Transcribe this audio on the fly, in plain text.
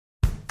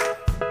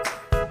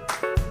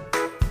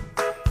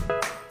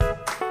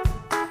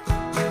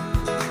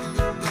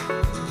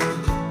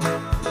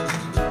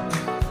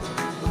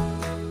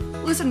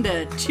Listen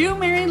to Two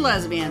Married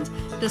Lesbians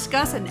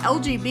discuss an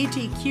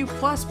LGBTQ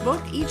plus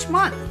book each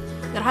month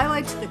that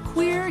highlights the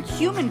queer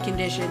human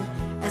condition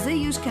as they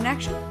use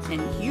connection and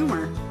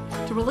humor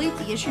to relate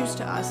the issues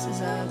to us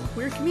as a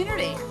queer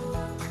community.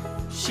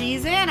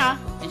 She's Anna.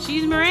 And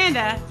she's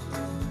Miranda.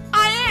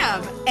 I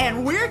am.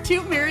 And we're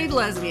Two Married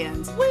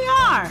Lesbians. We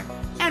are.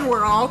 And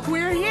we're all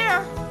queer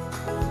here.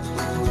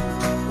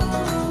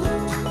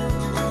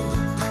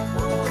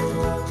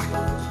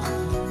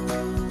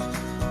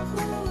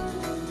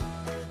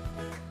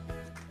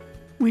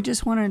 We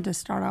just wanted to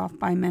start off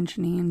by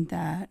mentioning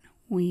that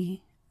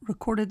we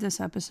recorded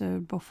this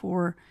episode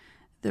before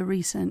the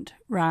recent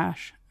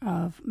rash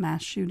of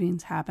mass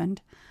shootings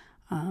happened.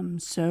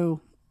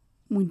 So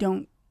we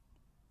don't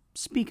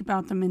speak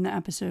about them in the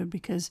episode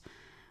because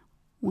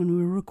when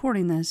we were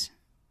recording this,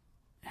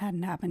 it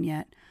hadn't happened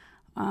yet.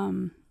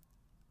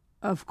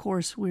 Of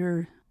course,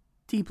 we're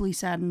deeply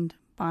saddened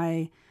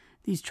by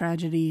these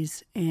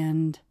tragedies,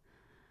 and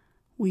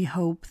we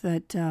hope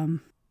that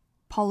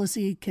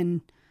policy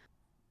can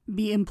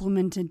be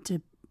implemented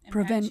to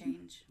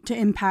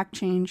impact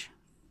change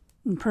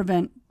and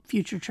prevent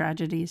future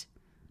tragedies.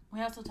 We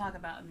also talk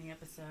about in the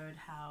episode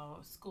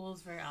how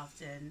schools very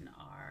often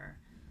are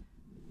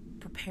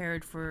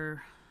prepared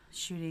for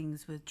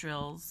shootings with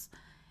drills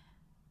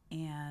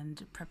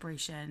and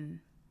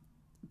preparation,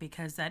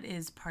 because that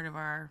is part of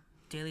our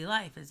daily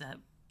life, is that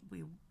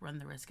we run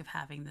the risk of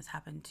having this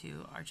happen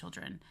to our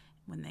children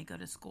when they go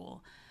to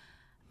school.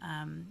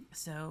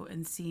 So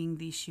in seeing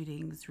these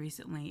shootings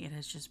recently, it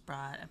has just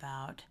brought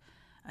about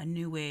a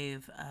new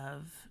wave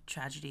of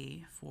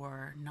tragedy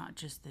for not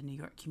just the New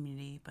York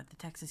community, but the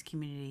Texas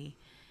community,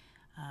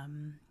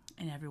 and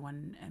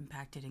everyone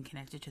impacted and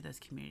connected to those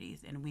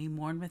communities. And we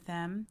mourn with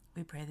them.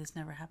 We pray this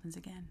never happens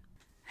again.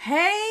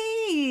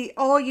 Hey,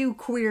 all you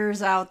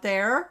queers out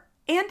there,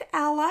 and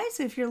allies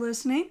if you're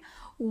listening,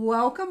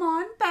 welcome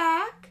on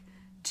back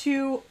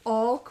to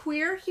All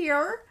Queer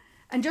Here.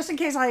 And just in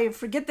case I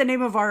forget the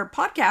name of our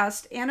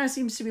podcast, Anna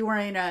seems to be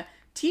wearing a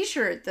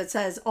t-shirt that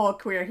says All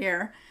Queer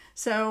Here.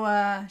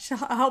 So she's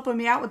helping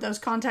me out with those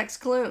context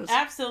clues.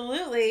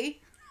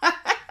 Absolutely.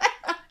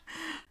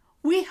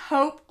 We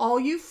hope all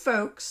you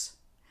folks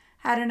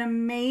had an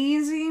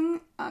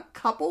amazing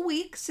couple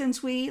weeks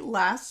since we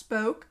last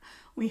spoke.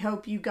 We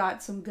hope you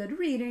got some good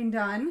reading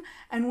done.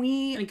 And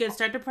a good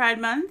start to Pride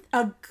Month.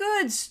 A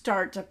good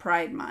start to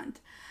Pride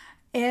Month.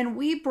 And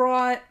we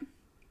brought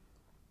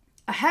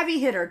a heavy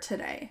hitter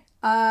today.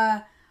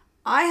 I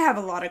have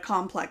a lot of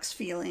complex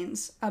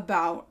feelings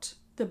about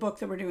the book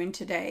that we're doing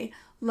today,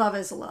 Love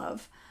is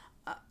Love.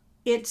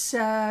 It's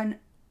an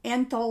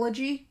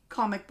anthology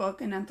comic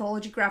book, an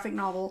anthology graphic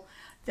novel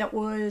that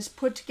was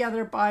put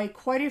together by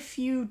quite a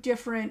few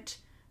different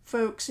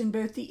folks in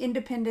both the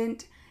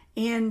independent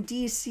and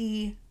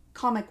DC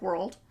comic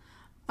world.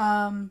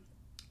 I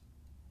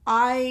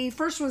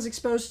first was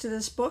exposed to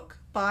this book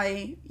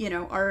by,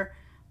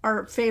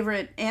 our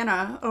favorite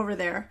Anna over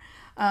there.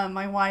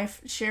 My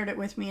wife shared it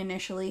with me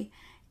initially.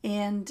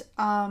 And,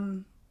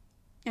 a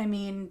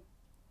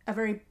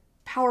very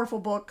powerful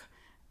book.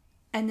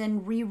 And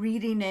then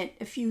rereading it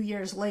a few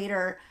years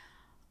later,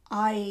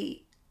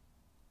 I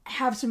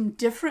have some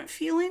different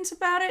feelings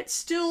about it.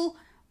 Still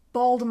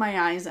bawled my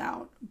eyes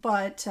out.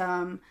 But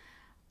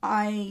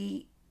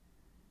I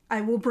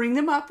will bring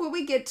them up when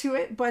we get to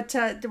it. But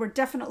there were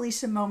definitely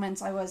some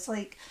moments I was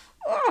like,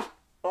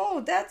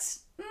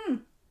 that's...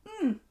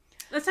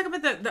 Let's talk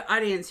about the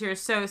audience here.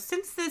 So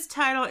since this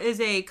title is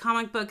a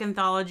comic book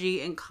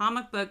anthology and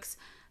comic books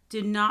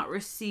did not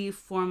receive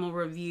formal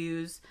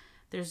reviews,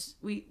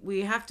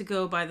 we have to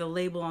go by the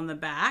label on the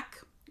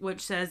back,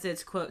 which says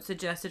it's, quote,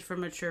 suggested for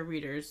mature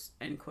readers,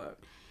 end quote.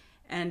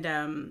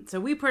 And so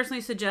we personally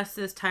suggest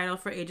this title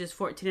for ages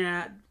 14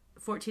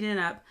 and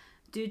up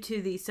due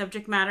to the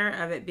subject matter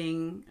of it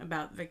being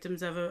about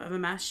victims of a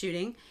mass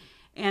shooting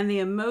and the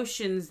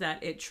emotions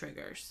that it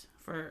triggers.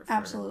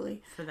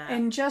 Absolutely. For that.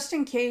 And just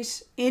in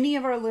case any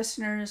of our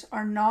listeners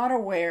are not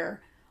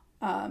aware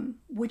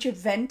which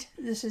event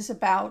this is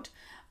about,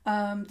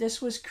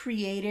 this was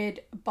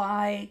created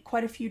by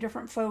quite a few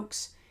different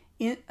folks,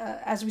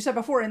 as we said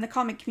before, in the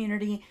comic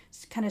community.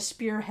 It's kind of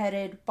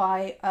spearheaded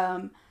by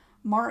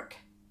Mark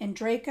and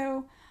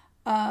Draco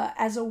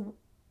as a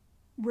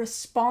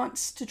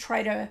response to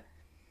try to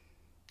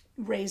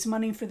raise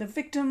money for the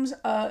victims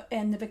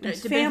and the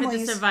victims'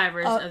 families. The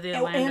survivors of the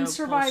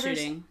Orlando Pulse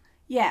shooting.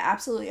 Yeah,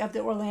 absolutely. Of the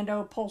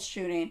Orlando Pulse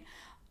shooting.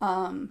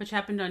 Which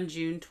happened on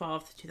June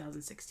 12th,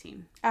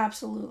 2016.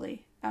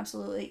 Absolutely.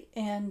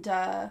 And,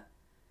 I've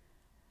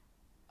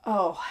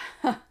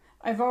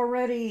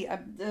already,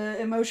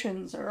 the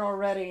emotions are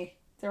already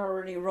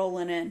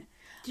rolling in.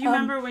 Do you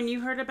remember when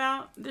you heard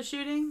about the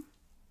shooting?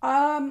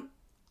 I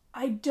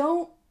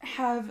don't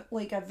have,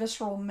 a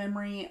visceral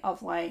memory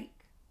of,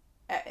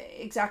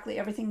 exactly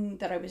everything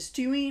that I was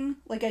doing,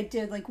 like I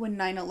did, when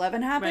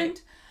 9/11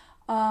 happened.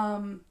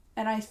 Right.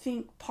 And I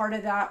think part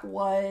of that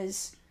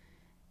was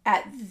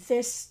at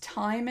this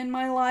time in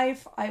my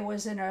life, I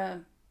was in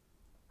a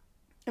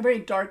very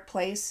dark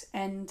place,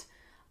 and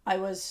I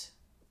was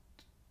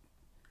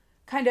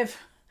kind of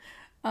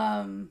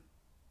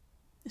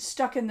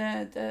stuck in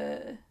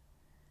the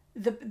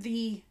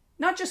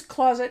not just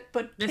closet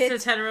but pit this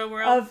is hetero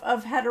world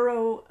of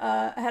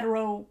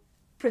hetero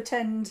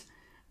pretend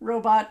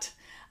robot.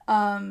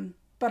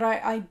 But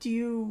I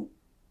do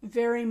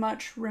very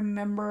much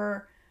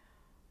remember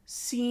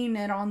seeing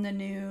it on the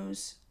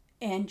news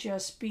and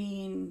just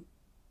being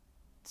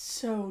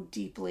so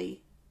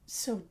deeply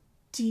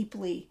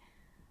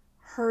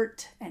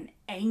hurt and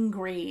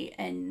angry,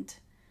 and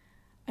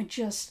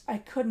I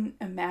couldn't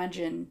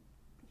imagine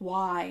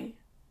why.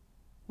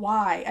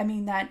 I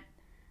mean,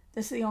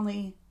 that's the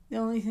only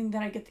thing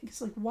that I get.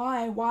 It's like,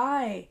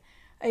 why?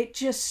 It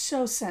just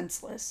so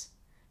senseless.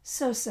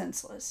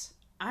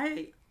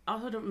 I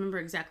also don't remember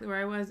exactly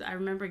where I was. I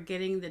remember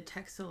getting the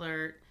text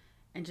alert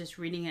and just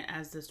reading it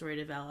as the story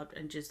developed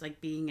and just like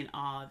being in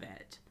awe of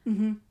it.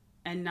 Mm-hmm.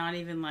 And not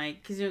even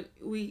like, because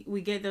we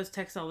get those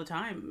texts all the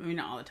time. I mean,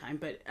 not all the time,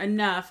 but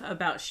enough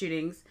about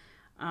shootings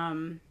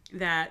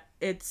that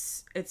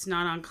it's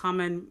not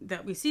uncommon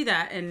that we see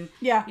that. And,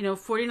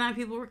 49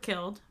 people were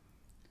killed.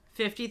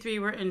 53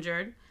 were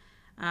injured.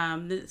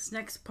 This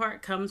next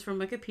part comes from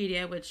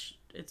Wikipedia, which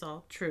it's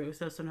all true.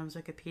 So sometimes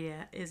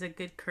Wikipedia is a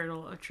good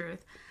kernel of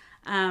truth.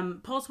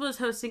 Pulse was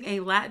hosting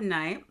a Latin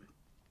night,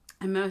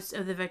 and most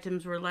of the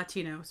victims were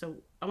Latino. So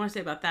I want to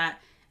say about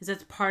that is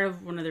that's part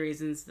of one of the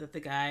reasons that the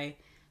guy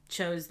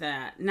chose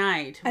that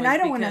night. And I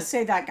don't want to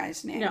say that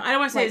guy's name. No, I don't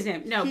want to say his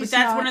name. No, but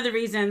that's one of the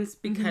reasons,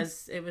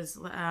 because it was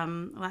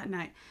Latin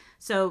night.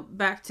 So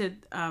back to,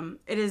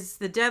 it is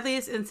the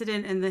deadliest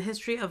incident in the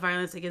history of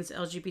violence against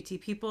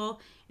LGBT people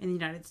in the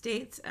United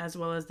States, as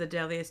well as the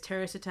deadliest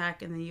terrorist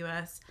attack in the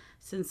U.S.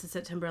 since the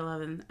September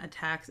 11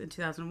 attacks in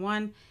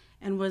 2001,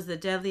 and was the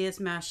deadliest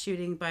mass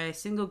shooting by a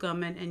single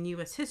gunman in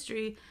U.S.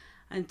 history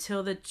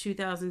until the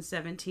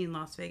 2017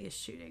 Las Vegas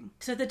shooting.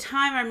 So at the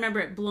time, I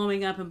remember it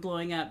blowing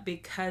up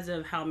because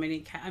of how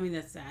many,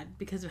 that's sad,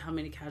 because of how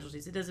many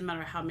casualties. It doesn't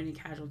matter how many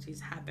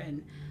casualties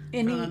happen.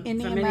 Any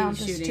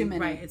amount is too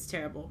many. Right, it's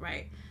terrible,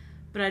 right.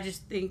 But I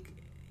just think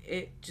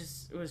it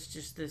was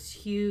just this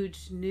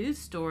huge news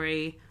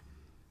story,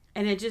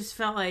 and it just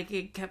felt like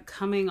it kept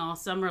coming all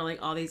summer,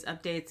 like all these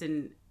updates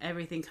and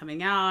everything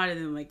coming out,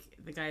 and then like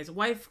the guy's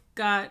wife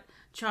got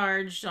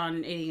charged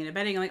on aiding and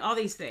abetting, and like all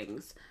these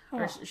things.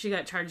 Or she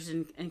got charged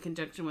in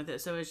conjunction with it.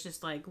 So it's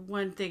just like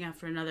one thing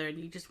after another, and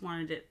you just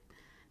wanted it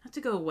not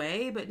to go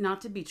away, but not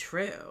to be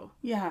true.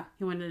 Yeah.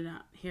 You wanted to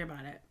not hear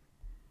about it.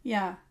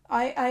 Yeah.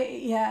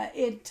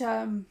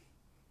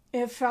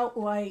 It felt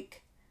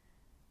like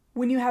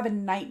when you have a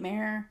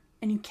nightmare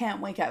and you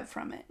can't wake up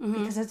from it,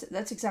 because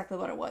that's exactly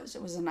what it was.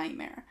 It was a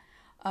nightmare.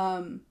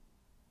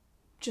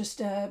 Just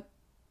a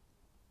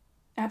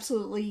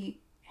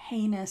absolutely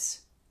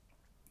heinous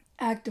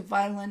act of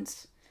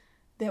violence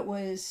that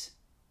was,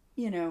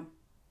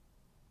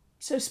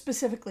 so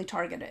specifically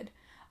targeted.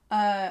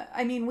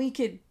 I mean, we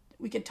could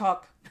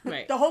talk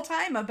the whole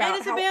time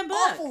about how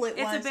awful it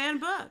was. It's a banned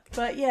book.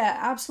 But yeah,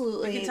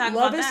 absolutely. We can talk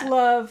Love about is that.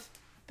 Love,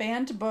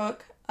 banned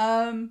book.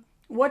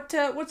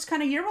 What's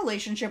kind of your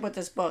relationship with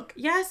this book?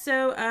 Yeah,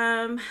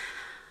 so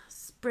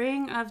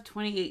spring of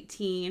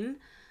 2018,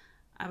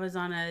 I was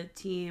on a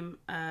team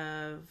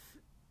of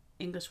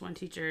English 1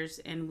 teachers,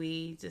 and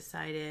we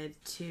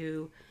decided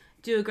to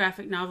do a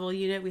graphic novel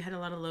unit. We had a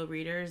lot of low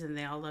readers, and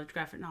they all loved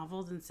graphic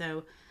novels. And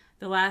so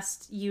the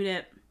last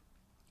unit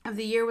of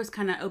the year was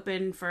kind of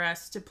open for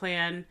us to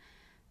plan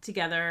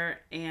together.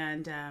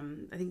 And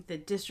I think the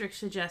district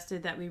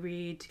suggested that we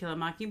read To Kill a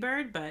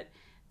Mockingbird, but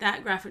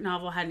that graphic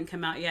novel hadn't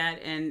come out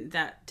yet, and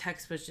that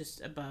text was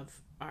just above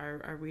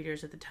our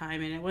readers at the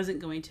time, and it wasn't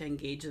going to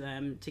engage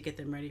them to get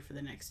them ready for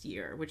the next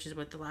year, which is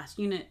what the last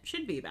unit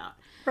should be about.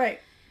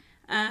 Right.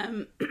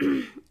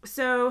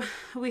 So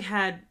we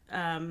had...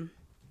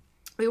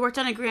 we worked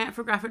on a grant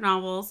for graphic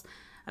novels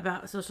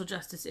about social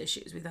justice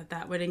issues. We thought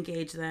that would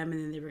engage them,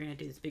 and then they were going to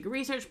do this big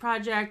research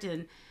project,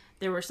 and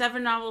there were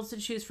 7 novels to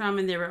choose from,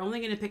 and they were only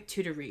going to pick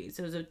 2 to read.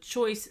 So it was a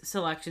choice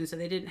selection, so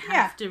they didn't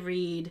have to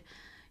read,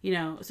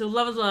 so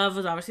Love is Love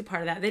was obviously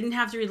part of that. They didn't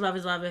have to read Love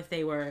is Love if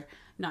they were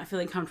not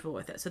feeling comfortable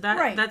with it. So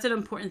that's an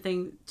important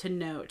thing to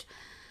note.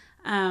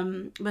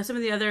 But some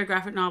of the other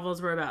graphic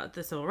novels were about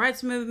the civil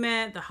rights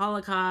movement, the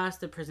Holocaust,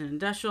 the prison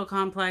industrial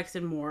complex,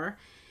 and more.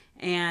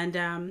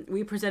 And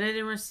we presented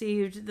and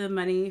received the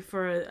money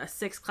for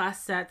 6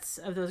 class sets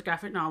of those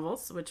graphic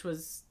novels, which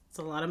was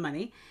a lot of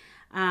money.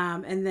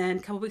 And then a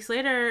couple weeks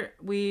later,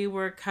 we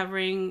were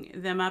covering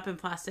them up in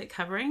plastic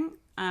covering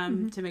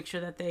to make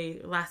sure that they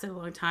lasted a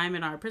long time.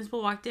 And our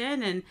principal walked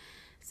in and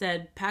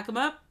said, "Pack them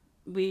up.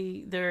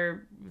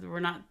 They're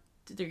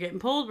getting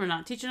pulled. We're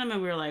not teaching them."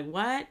 And we were like,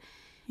 "What?"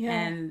 Yeah.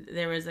 And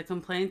there was a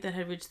complaint that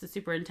had reached the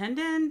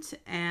superintendent,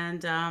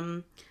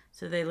 and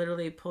so they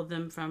literally pulled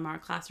them from our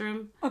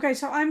classroom. Okay,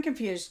 so I'm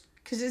confused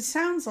because it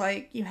sounds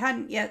like you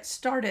hadn't yet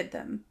started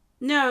them.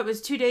 No, it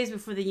was 2 days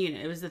before the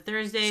unit. It was the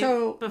Thursday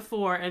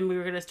before, and we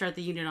were going to start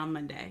the unit on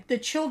Monday. The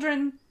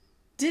children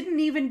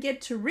didn't even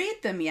get to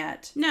read them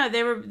yet. No,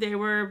 they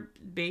were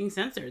being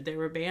censored. They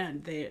were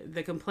banned.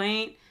 The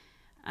complaint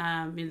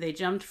They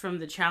jumped from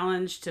the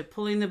challenge to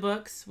pulling the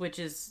books, which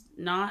is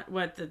not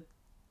what the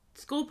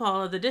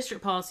the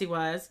district policy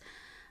was.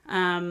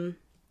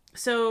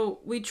 So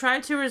we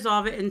tried to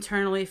resolve it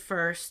internally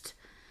first,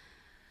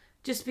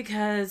 just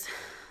because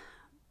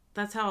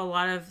that's how a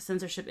lot of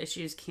censorship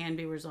issues can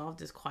be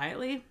resolved, is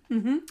quietly.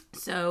 Mm-hmm.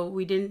 So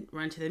we didn't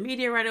run to the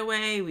media right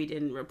away. We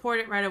didn't report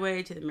it right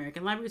away to the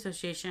American Library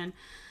Association.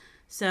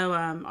 So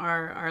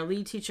our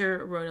lead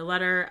teacher wrote a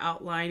letter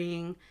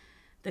outlining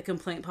the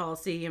complaint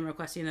policy and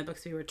requesting the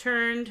books be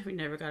returned. We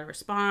never got a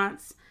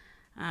response.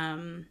 We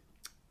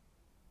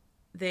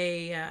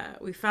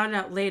found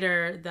out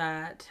later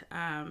that,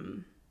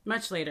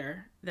 much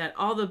later, that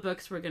all the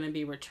books were going to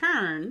be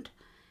returned.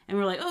 And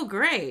we're like, oh,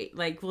 great.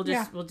 Like, we'll do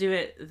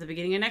it at the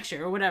beginning of next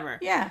year or whatever.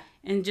 Yeah.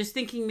 And just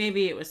thinking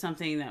maybe it was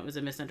something that was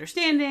a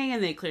misunderstanding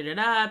and they cleared it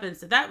up. And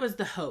so that was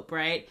the hope,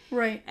 right?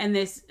 Right. And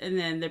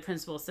then the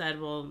principal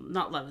said, well,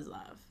 not love is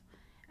love.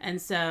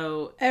 And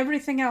so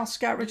everything else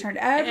got returned.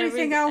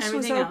 Everything else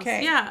was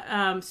okay.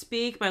 Yeah.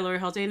 Speak by Lori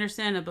Holt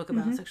Anderson, a book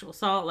about sexual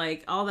assault,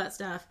 like all that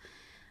stuff.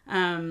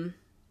 So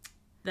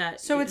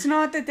it's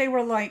not that they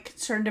were like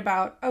concerned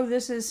about, oh,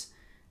 this is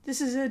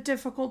a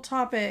difficult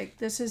topic.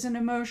 This is an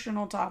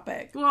emotional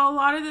topic. Well, a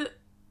lot of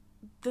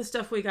the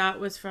stuff we got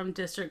was from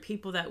district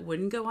people that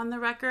wouldn't go on the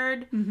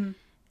record. Mm-hmm.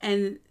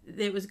 And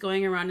it was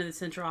going around in the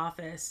central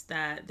office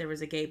that there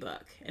was a gay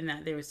book and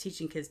that they was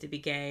teaching kids to be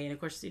gay. And of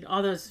course,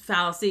 all those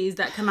fallacies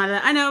that come out of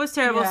that. I know, it was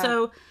terrible. Yeah.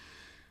 So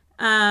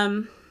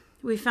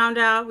we found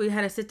out, we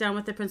had to sit down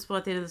with the principal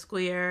at the end of the school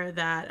year,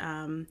 that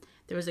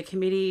there was a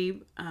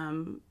committee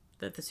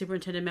that the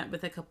superintendent met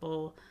with a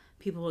couple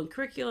people in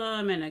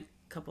curriculum and a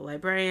couple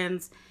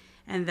librarians,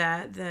 and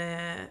that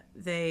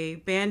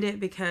they banned it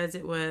because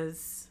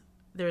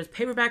there was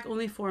paperback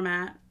only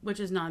format,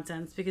 which is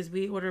nonsense because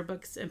we order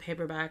books in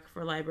paperback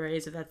for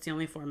libraries if that's the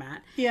only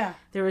format. Yeah.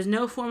 There was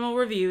no formal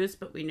reviews,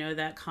 but we know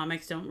that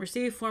comics don't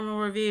receive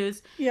formal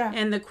reviews. Yeah.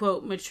 And the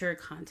quote mature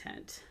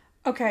content.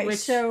 Okay,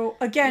 so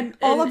again,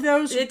 all of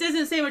those... It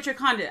doesn't say mature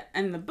content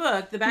in the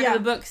book. The back of the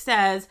book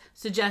says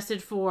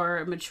suggested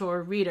for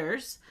mature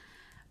readers.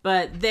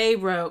 But they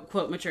wrote,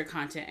 quote, mature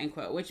content, end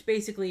quote, which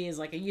basically is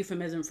like a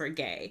euphemism for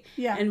gay.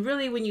 Yeah. And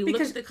really, when you look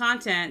at the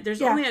content,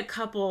 there's only a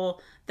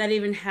couple that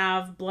even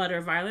have blood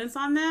or violence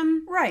on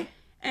them. Right.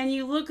 And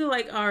you look at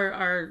like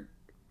our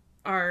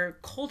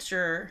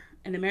culture,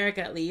 in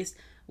America at least,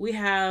 we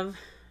have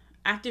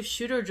active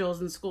shooter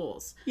drills in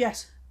schools.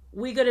 Yes.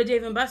 We go to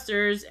Dave &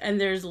 Buster's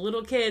and there's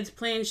little kids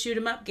playing shoot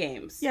 'em up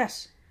games.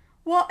 Yes.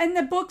 Well, and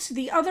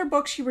the other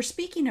books you were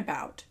speaking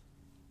about,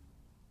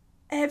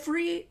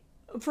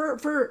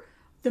 for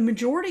the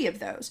majority of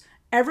those,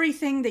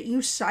 everything that you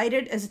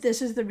cited as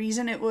this is the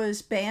reason it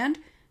was banned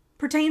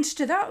pertains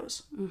to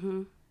those.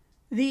 Mm-hmm.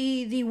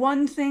 The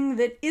one thing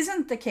that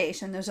isn't the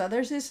case in those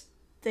others is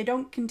they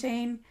don't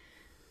contain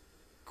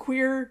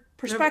queer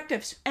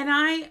perspectives. And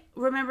I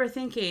remember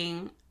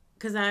thinking,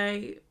 because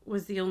I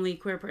was the only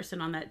queer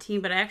person on that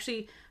team, but I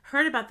actually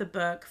heard about the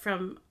book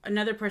from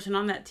another person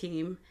on that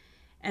team.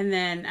 And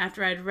then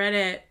after I'd read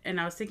it and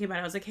I was thinking about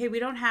it, I was like, hey, we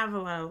don't have a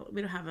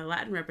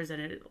Latin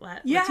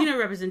Latino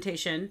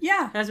representation.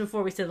 Yeah. That was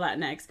before we said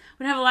Latinx.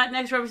 We don't have a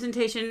Latinx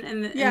representation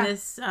in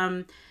this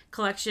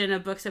collection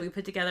of books that we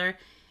put together.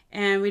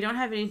 And we don't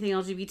have anything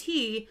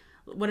LGBT.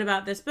 What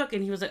about this book?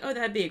 And he was like, oh,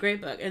 that'd be a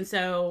great book. And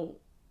so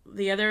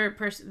the other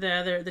person,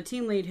 the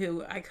team lead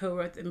who I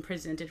co-wrote and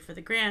presented for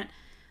the grant,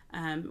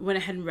 went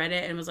ahead and read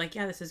it and was like,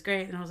 yeah, this is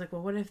great. And I was like,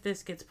 well, what if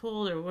this gets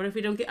pulled? Or what if we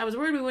don't get... I was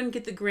worried we wouldn't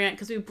get the grant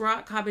because we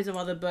brought copies of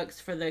all the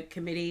books for the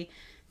committee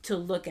to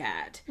look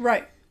at.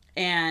 Right.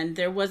 And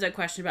there was a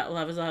question about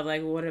love is love.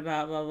 Like, what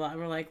about blah, blah, blah.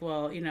 We're like,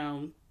 well,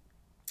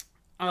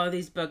 all of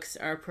these books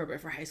are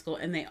appropriate for high school.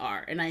 And they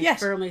are. And I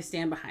firmly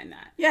stand behind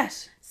that.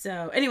 Yes.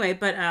 So anyway,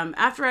 but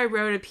after I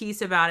wrote a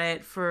piece about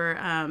it for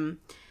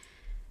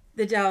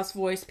the Dallas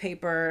Voice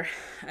paper,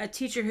 a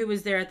teacher who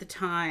was there at the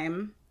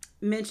time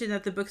mentioned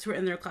that the books were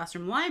in their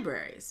classroom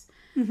libraries,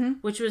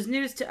 which was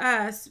news to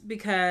us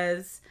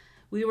because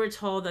we were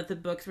told that the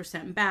books were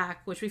sent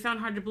back, which we found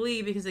hard to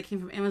believe because they came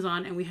from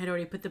Amazon and we had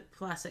already put the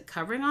plastic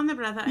covering on them.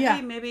 But I thought,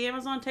 hey, maybe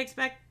Amazon takes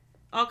back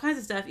all kinds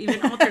of stuff,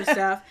 even altered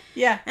stuff.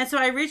 Yeah. And so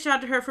I reached out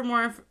to her for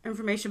more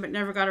information, but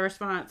never got a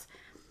response.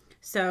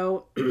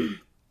 So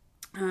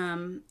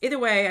either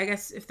way, I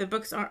guess if the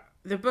books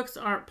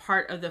aren't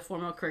part of the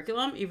formal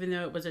curriculum, even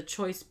though it was a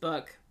choice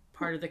book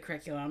part of the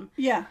curriculum.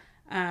 Yeah.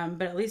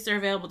 But at least they're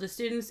available to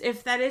students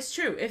if that is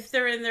true. If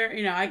they're in there,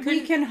 I couldn't...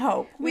 We can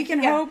hope. We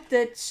can hope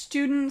that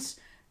students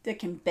that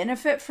can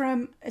benefit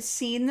from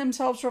seeing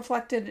themselves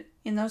reflected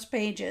in those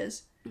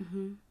pages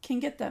can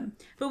get them.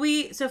 But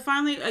so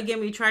finally,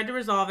 again, we tried to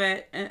resolve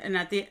it and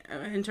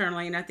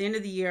internally, and at the end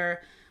of the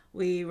year,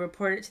 we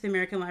reported it to the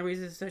American Libraries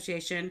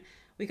Association.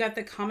 We got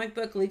the Comic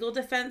Book Legal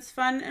Defense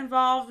Fund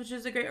involved, which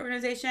is a great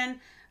organization.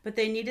 But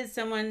they needed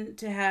someone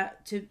to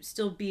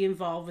still be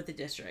involved with the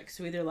district.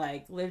 So either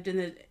lived in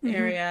the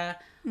area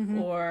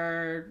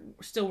or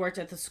still worked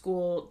at the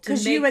school to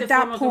make you at the that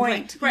formal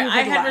point complaint. Right.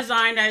 I had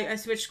resigned. I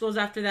switched schools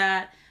after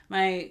that.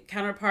 my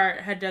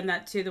counterpart had done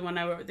that too, the one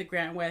I wrote the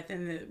grant with,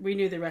 and we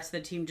knew the rest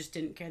of the team just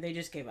didn't care. They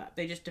just gave up.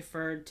 They just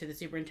deferred to the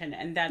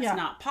superintendent, and that's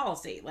not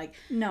policy. Like,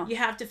 no, you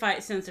have to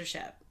fight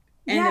censorship.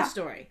 End of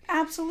story.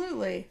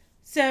 Absolutely.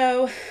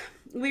 So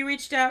we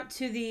reached out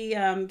to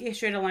the Gay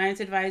Straight Alliance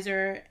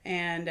advisor,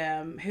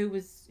 and who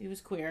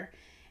was queer,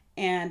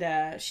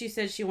 and she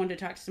said she wanted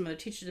to talk to some other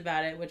teachers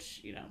about it,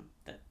 which, you know,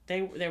 that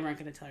they weren't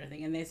going to tell her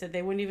anything, and they said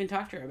they wouldn't even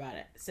talk to her about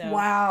it. So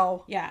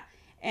wow. Yeah.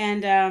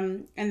 And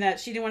that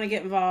she didn't want to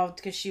get involved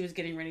because she was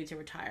getting ready to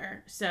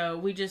retire. So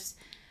we just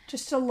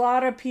a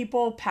lot of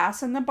people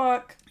passing the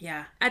buck.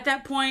 Yeah. At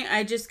that point,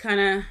 I just kind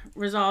of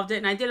resolved it,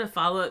 and I did a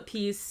follow-up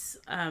piece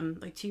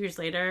like 2 years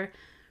later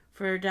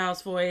for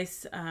Dallas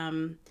Voice,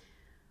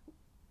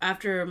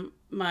 after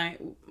my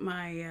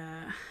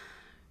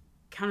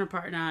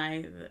counterpart and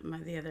I,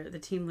 the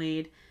team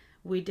lead,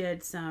 we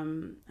did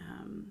some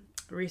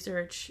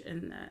research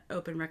and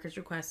open records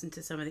requests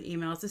into some of the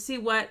emails to see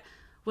what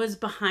was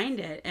behind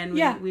it. And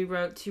we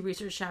wrote 2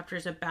 research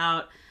chapters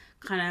about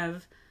kind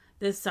of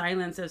the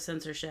silence of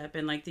censorship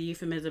and like the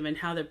euphemism, and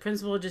how the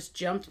principal just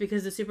jumped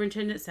because the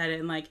superintendent said it,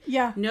 and like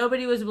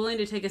nobody was willing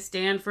to take a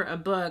stand for a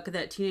book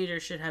that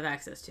teenagers should have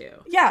access to.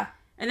 Yeah.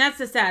 And that's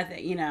the sad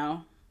thing, you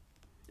know.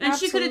 And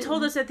Absolutely. She could have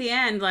told us at the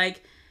end,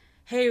 like,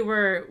 hey,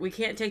 we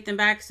can't take them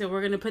back, so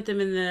we're gonna put them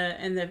in the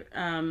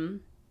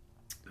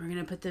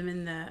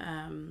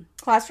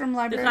classroom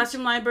libraries. The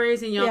classroom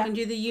libraries, and y'all can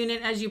do the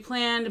unit as you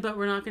planned, but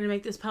we're not gonna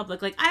make this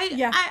public. Like,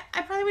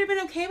 I probably would have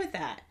been okay with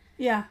that.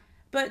 Yeah.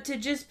 But to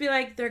just be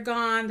like, they're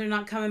gone, they're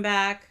not coming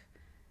back.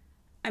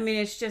 I mean,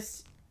 it's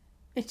just,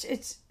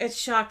 it's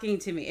shocking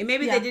to me. And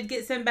maybe they did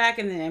get sent back,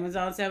 and then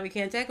Amazon said we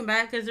can't take them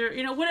back because they're,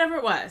 you know, whatever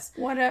it was.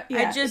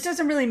 It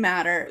doesn't really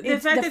matter.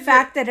 It's the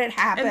fact that it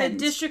happened. And the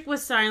district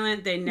was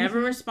silent. They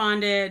never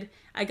responded.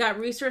 I got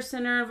Resource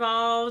Center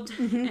involved,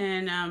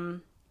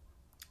 and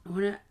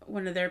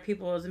one of their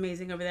people was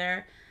amazing over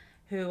there,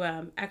 who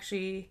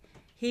actually,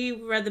 he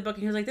read the book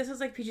and he was like, this is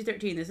like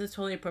PG-13. This is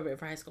totally appropriate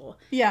for high school.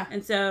 Yeah.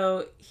 And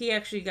so he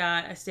actually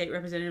got a state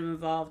representative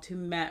involved who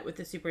met with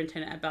the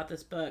superintendent about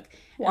this book.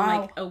 Wow.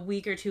 And like a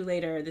week or 2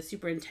 later, the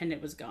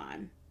superintendent was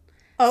gone.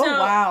 Oh, so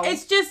wow.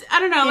 It's just, I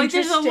don't know. Like,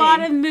 there's a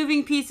lot of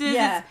moving pieces.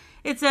 Yeah.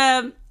 It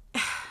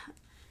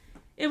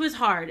was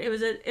hard. It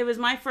was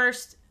my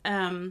first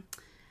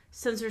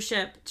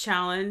censorship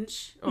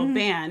challenge, or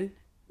ban.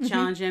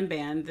 Challenge and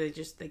ban.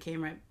 They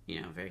came right,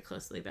 you know, very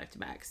closely back to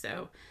back.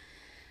 So,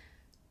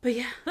 but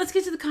yeah, let's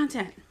get to the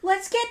content.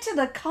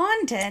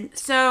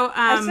 So,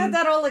 I said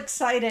that all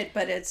excited,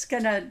 but it's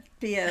gonna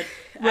be a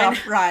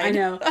rough ride. I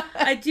know.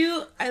 I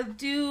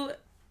do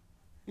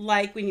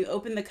like when you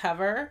open the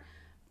cover,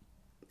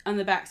 on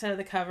the back side of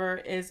the cover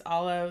is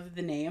all of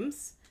the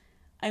names.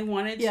 I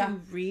wanted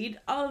to read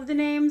all of the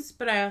names,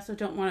 but I also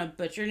don't want to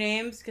butcher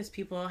names because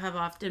people have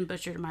often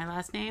butchered my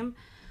last name.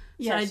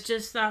 So I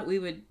just thought we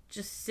would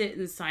just sit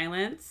in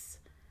silence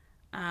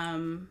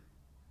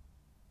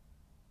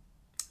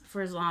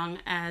for as long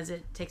as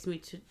it takes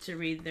me to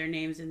read their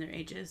names and their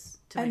ages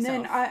to myself.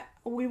 And then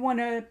we want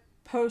to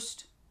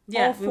post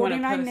all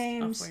 49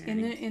 names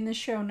in the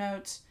show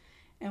notes,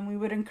 and we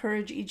would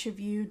encourage each of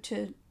you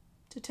to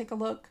take a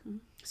look.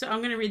 So I'm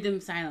going to read them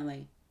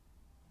silently.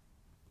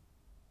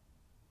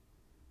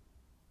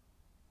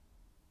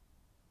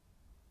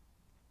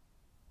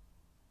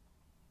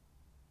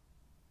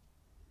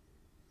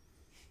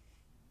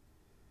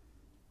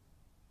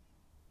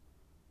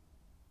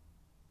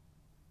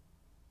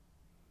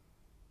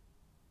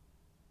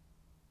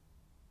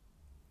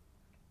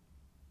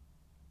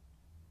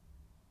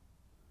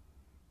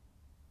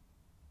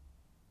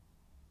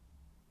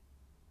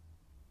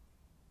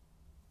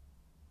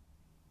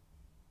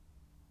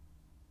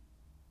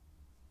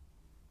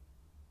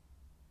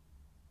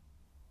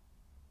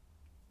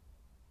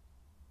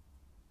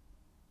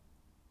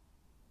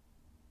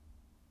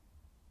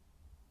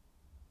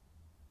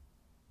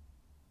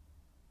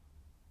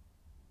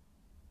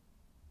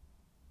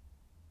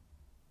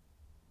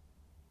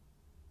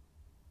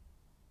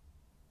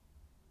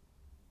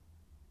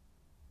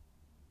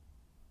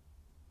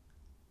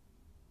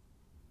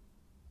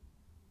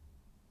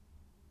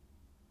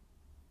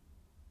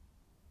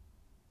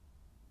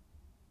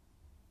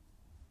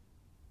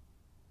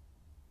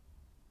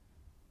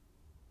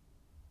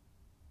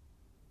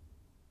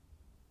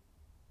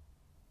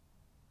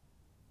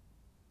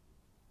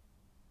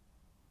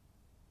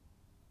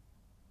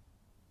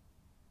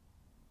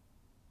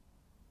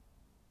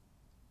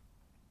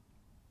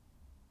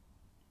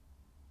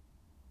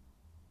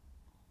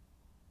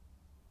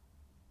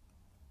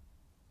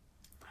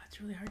 It's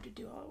really hard to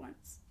do all at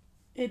once.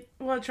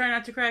 Well, try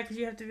not to cry because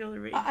you have to be able to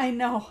read. I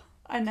know.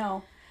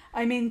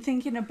 I mean,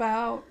 thinking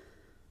about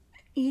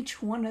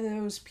each one of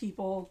those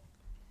people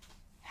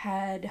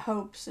had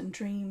hopes and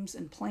dreams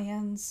and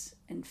plans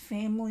and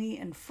family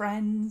and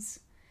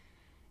friends,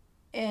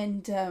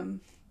 and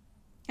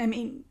I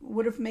mean,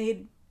 would have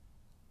made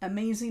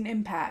amazing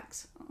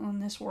impacts on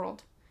this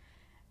world.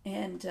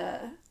 And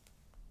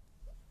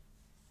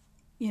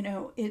you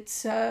know,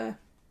 it's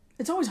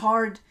always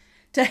hard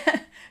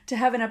to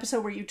have an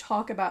episode where you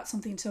talk about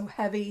something so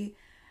heavy,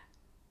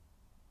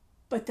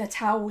 but that's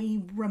how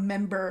we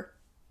remember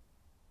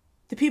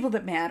the people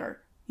that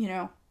matter, you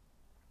know.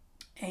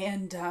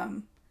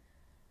 And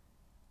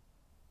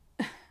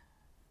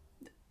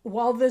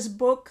while this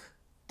book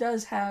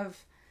does have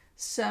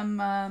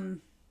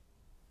some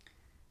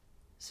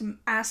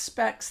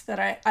aspects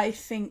that I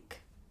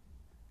think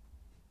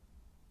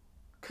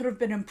could have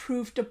been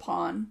improved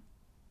upon,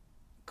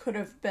 could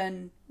have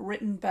been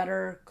written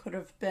better,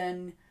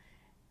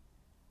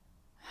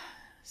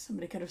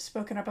 somebody could have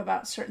spoken up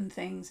about certain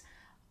things.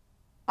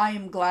 I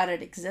am glad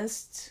it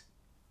exists.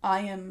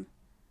 I am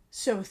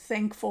so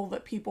thankful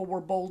that people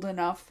were bold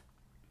enough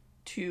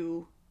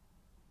to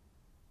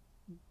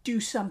do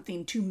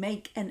something, to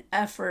make an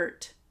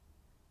effort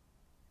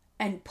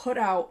and put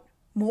out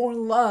more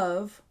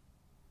love,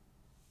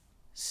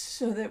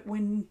 so that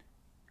when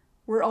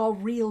we're all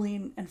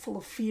reeling and full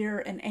of fear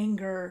and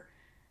anger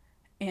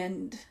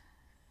and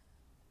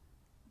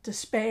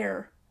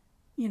despair,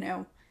 you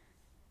know,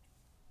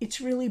 it's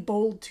really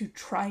bold to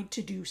try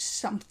to do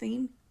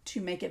something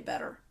to make it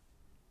better.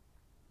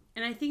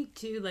 And I think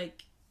too,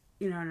 like,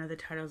 you know, I know the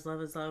title's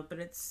Love is Love, but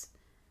I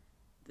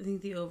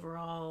think the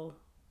overall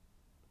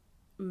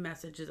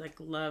message is like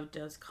love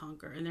does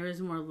conquer, and there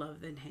is more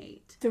love than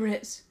hate. There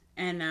is.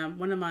 And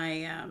one of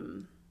my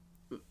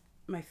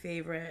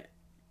favorite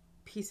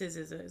pieces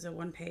is a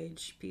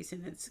one-page piece,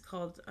 and it's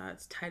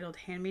titled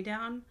Hand Me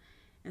Down.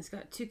 And it's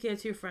got two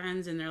kids who are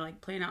friends, and they're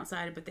like playing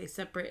outside, but they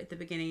separate at the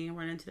beginning and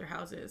run into their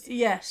houses.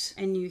 Yes.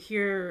 And you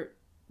hear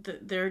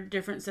there are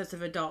different sets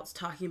of adults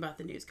talking about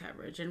the news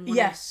coverage, and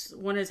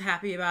one is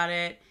happy about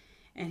it,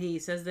 and he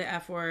says the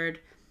F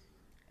word.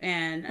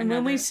 And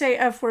when we say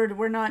F word,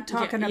 we're not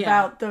talking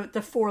about the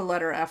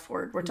 4-letter F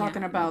word. We're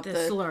talking about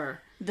the slur.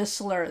 The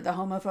slur, the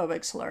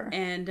homophobic slur.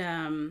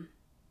 And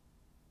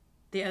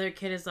the other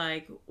kid is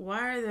like,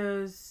 why are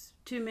those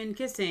two men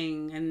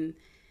kissing?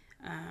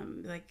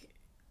 And like,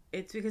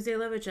 it's because they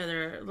love each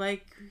other.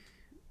 Like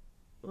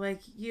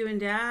you and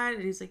Dad?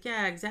 And he's like,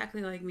 yeah,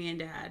 exactly like me and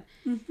Dad.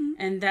 Mm-hmm.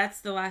 And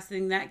that's the last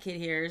thing that kid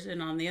hears. And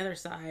on the other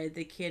side,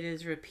 the kid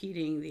is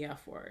repeating the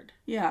F word.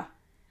 Yeah.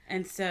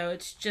 And so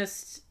it's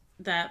just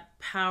that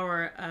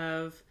power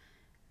of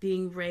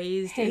being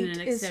raised in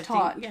an accepting... Hate is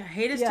taught. Yeah,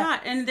 hate is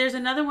taught. And there's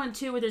another one,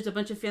 too, where there's a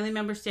bunch of family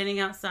members standing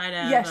outside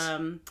of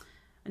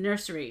a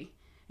nursery.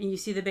 And you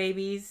see the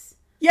babies.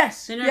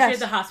 Yes. The nursery at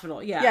the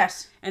hospital. Yeah.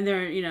 Yes. And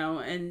they're, you know,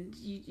 and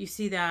you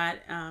see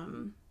that...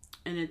 and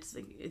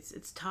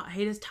it's taught.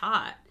 Hate is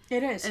taught.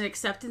 It is. And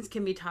acceptance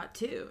can be taught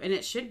too, and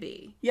it should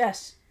be.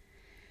 Yes.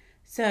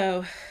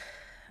 So,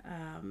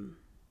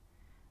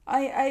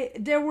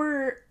 there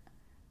were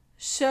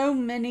so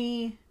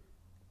many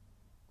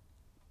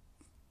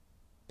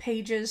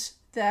pages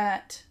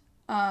that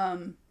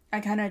I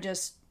kind of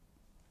just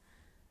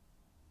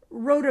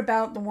wrote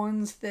about, the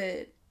ones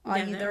that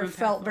I either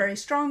felt very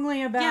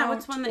strongly about,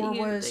 what's one that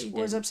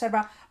was upset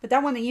about. But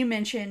that one that you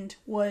mentioned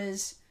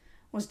was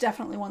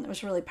definitely one that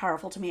was really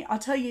powerful to me. I'll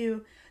tell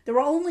you, there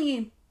were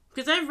only...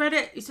 Because I've read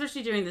it,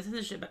 especially during the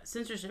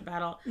censorship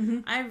battle,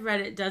 I've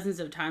read it dozens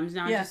of times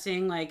now, just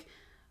seeing, like,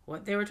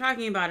 what they were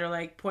talking about, or,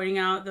 like, pointing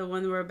out the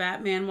one where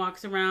Batman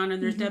walks around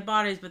and there's dead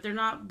bodies, but they're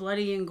not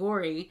bloody and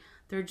gory.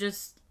 They're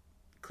just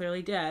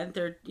clearly dead.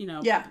 They're, you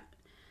know... Yeah.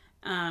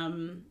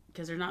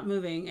 Because they're not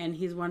moving, and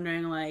he's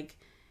wondering, like,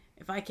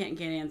 if I can't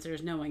get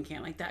answers, no one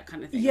can. Like, that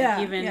kind of thing. Yeah,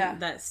 like, even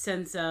that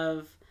sense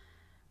of...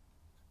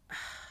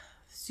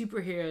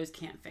 superheroes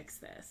can't fix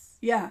this.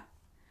 Yeah.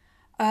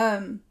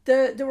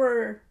 There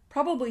were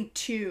probably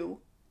two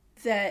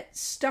that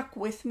stuck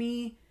with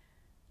me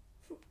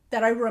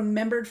that I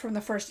remembered from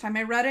the first time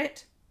I read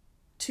it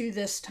to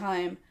this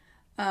time.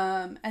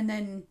 And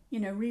then, you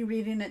know,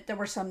 rereading it, there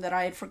were some that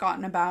I had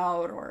forgotten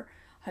about or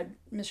had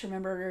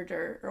misremembered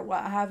or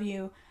what have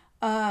you.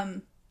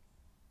 One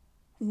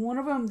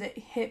of them that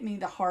hit me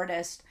the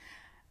hardest,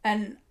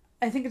 and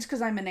I think it's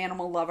because I'm an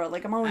animal lover.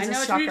 Like, I'm always a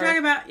sucker. I know what you're talking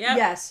about. Yep.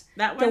 Yes.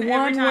 That one. The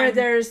one where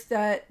there's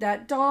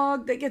that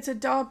dog that gets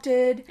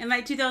adopted. In,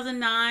 like,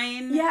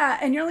 2009. Yeah.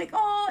 And you're like,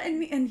 oh,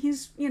 and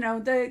he's, you know,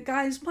 the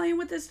guy's playing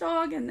with this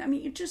dog. And, I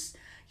mean,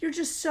 you're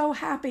just so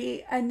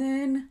happy. And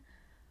then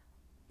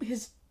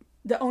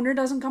the owner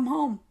doesn't come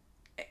home.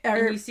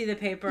 And you see the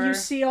paper. You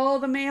see all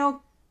the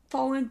mail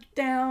falling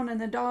down, and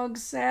the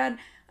dog's sad.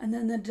 And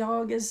then the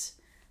dog is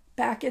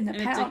back in the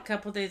pound. And it's a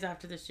couple days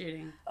after the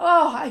shooting.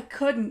 Oh, I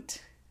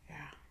couldn't.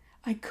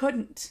 I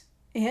couldn't.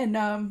 And,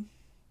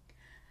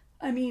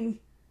 I mean,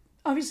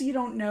 obviously you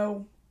don't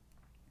know,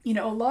 you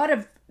know, a lot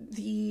of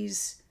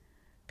these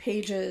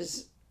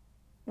pages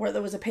where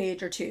there was a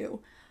page or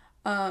two,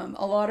 a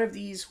lot of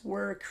these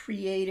were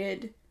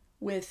created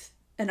with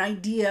an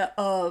idea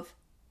of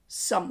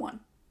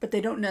someone, but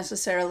they don't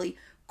necessarily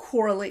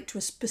correlate to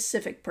a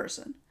specific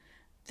person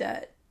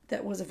that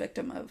was a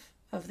victim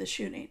of the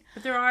shooting.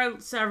 But there are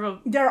several.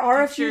 There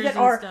are a few that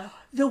are. Stuff.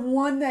 The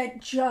one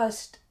that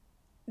just...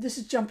 This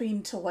is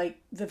jumping to,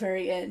 like, the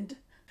very end.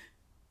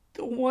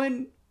 The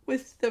one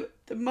with the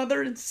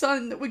mother and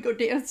son that would go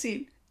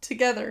dancing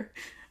together.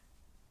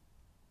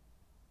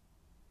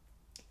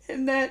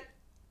 And that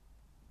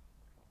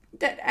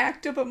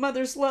act of a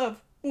mother's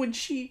love when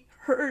she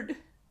heard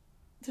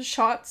the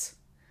shots,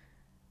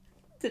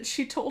 that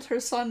she told her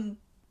son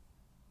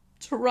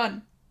to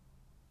run.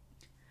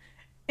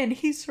 And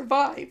he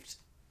survived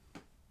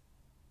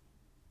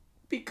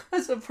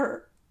because of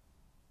her.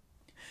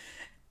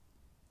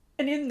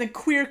 And in the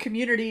queer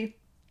community,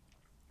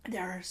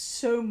 there are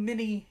so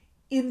many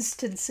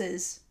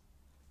instances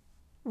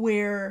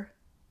where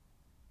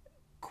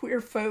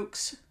queer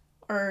folks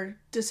are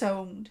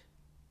disowned,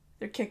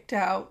 they're kicked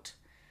out,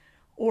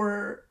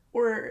 or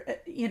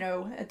you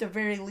know, at the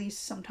very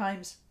least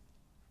sometimes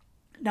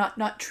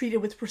not treated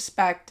with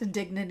respect and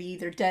dignity.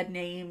 They're dead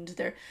named,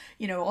 they're,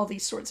 you know, all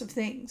these sorts of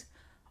things.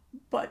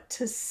 But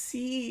to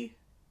see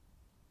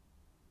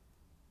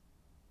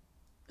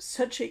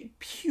such a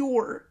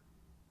pure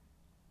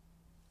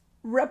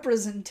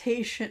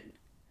representation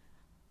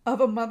of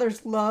a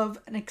mother's love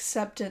and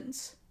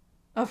acceptance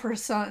of her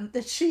son,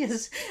 that she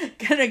is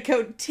gonna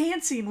go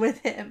dancing with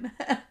him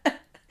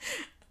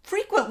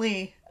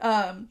frequently,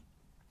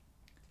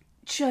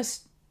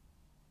 just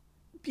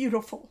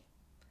beautiful.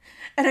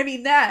 And I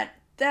mean,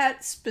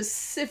 that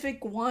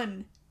specific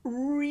one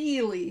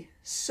really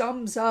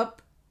sums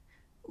up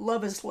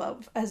Love is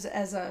Love as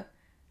a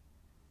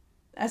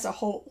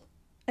whole.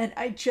 And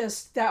I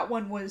just, that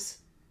one was,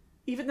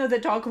 even though the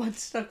dog one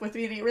stuck with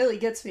me and it really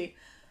gets me,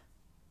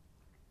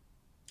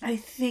 I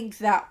think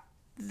that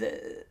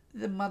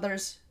the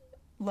mother's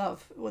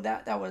love, well,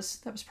 that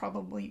was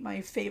probably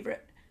my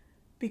favorite,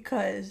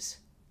 because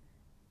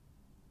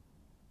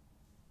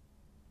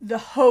the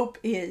hope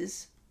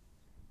is,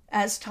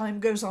 as time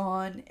goes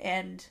on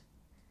and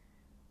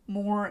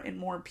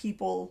more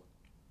people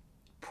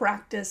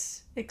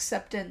practice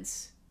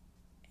acceptance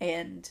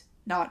and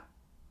not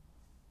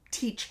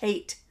teach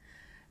hate,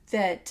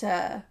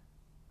 that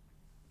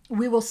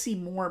we will see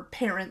more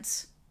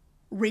parents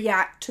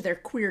react to their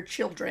queer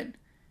children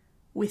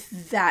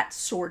with that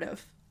sort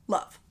of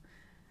love.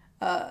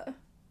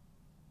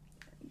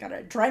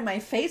 Gotta dry my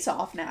face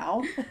off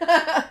now.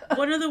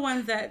 One of the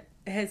ones that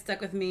has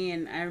stuck with me,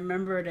 and I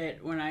remembered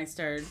it when I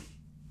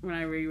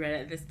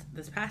reread it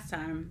this past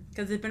time,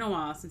 because it's been a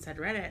while since I'd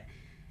read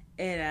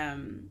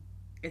it.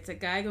 It's a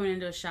guy going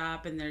into a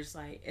shop, and there's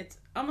like, it's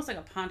almost like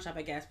a pawn shop,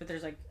 I guess, but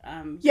there's like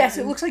yes,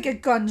 it looks like a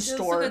gun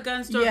store. It looks like a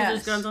gun store. Yes.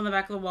 There's guns on the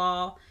back of the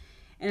wall,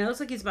 and it looks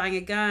like he's buying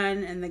a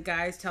gun, and the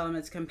guys tell him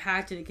it's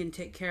compact and it can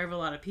take care of a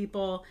lot of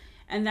people,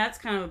 and that's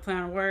kind of a play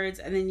on words.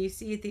 And then you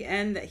see at the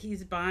end that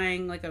he's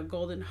buying like a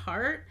golden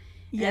heart.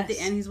 Yes. And at the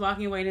end, he's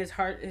walking away, and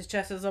his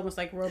chest is almost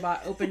like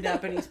robot opened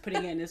up, and he's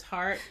putting it in his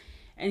heart,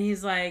 and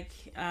he's like,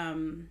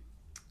 "Don't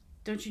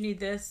you need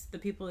this? The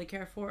people they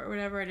care for, or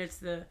whatever." And it's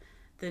the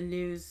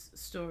news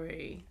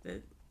story.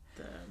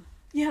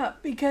 Yeah,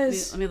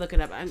 because let me look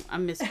it up.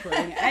 I'm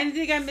misquoting it. I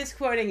think I'm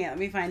misquoting it. Let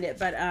me find it.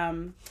 But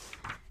I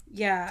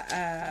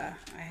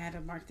had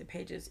to mark the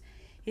pages.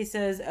 He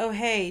says, "Oh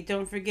hey,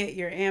 don't forget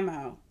your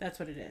ammo." That's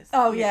what it is.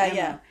 Oh your yeah, ammo.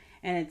 yeah.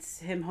 And it's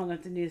him holding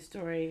up the news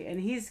story, and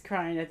he's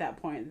crying at that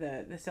point.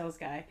 The sales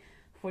guy,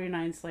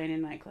 49 slain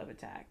in nightclub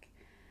attack.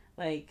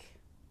 Like,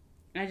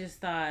 I just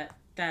thought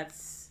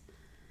it's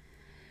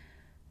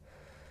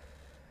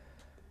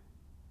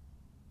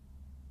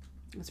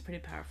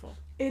pretty powerful.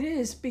 It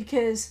is,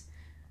 because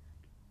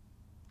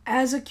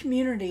as a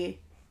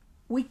community,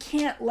 we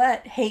can't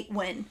let hate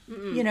win.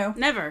 Mm-mm. You know,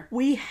 Never.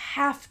 We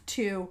have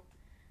to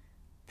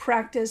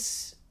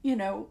practice, you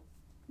know,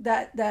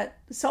 that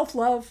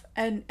self-love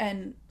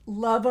and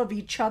love of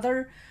each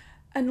other,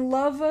 and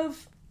love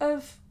of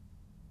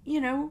you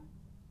know,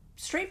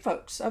 straight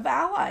folks, of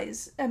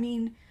allies. I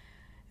mean,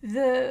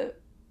 the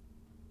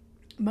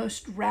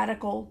most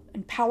radical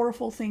and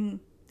powerful thing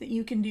that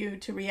you can do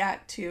to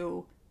react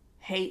to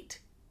hate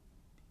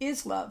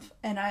is love.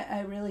 And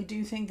I really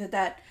do think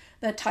that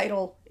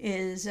title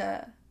is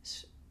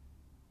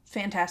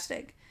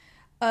fantastic.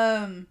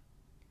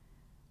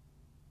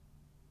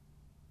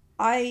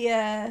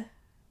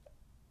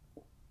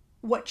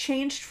 What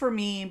changed for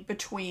me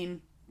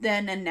between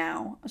then and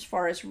now, as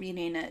far as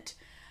reading it,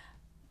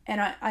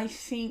 and I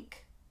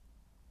think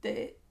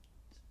that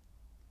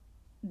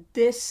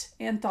this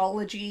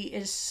anthology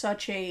is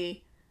such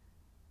a,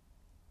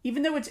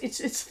 even though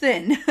it's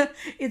thin,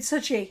 it's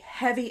such a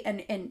heavy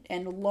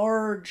and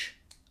large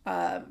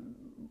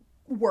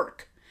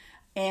work.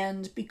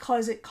 And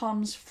because it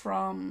comes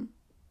from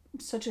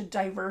such a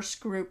diverse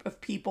group of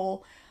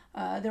people,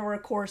 there were,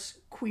 of course,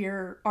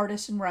 queer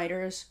artists and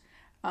writers.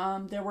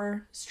 There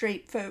were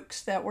straight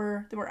folks that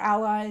were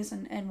allies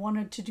and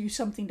wanted to do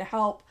something to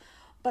help.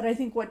 But I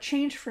think what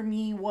changed for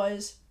me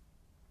was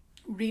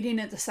reading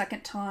it the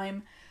second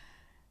time.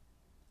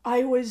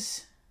 I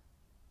was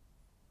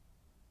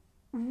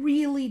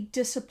really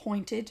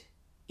disappointed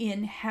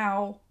in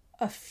how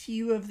a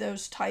few of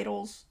those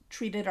titles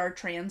treated our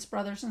trans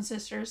brothers and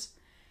sisters.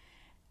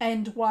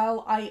 And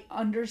while I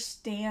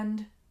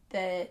understand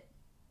that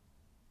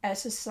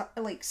as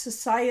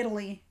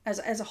societally,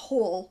 as a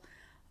whole,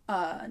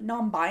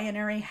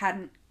 non-binary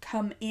hadn't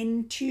come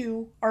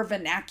into our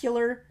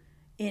vernacular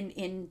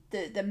in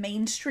the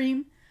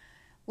mainstream,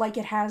 like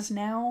it has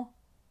now,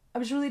 I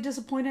was really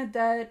disappointed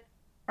that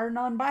our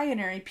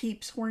non-binary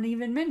peeps weren't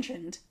even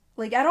mentioned.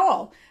 Like, at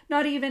all.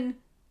 Not even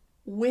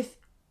with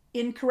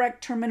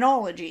incorrect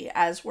terminology,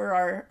 as were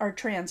our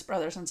trans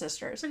brothers and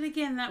sisters. But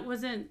again, that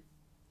wasn't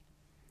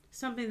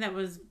something that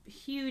was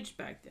huge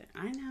back then.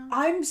 I know.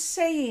 I'm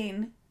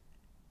saying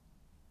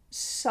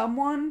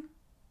someone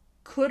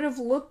could have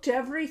looked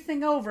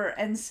everything over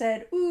and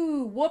said,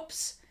 ooh,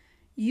 whoops,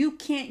 you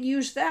can't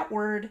use that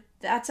word.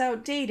 That's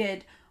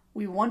outdated.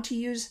 We want to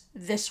use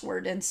this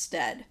word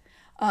instead.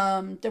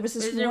 There was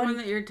this Is there one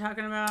that you're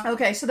talking about?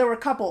 Okay, so there were a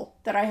couple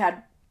that I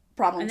had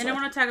problems with. And then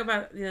I want to talk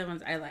about the other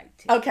ones I like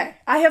too. Okay,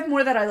 I have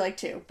more that I like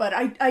too, but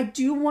I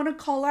do want to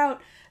call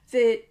out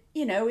that,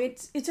 you know,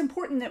 it's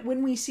important that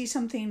when we see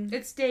something...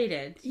 It's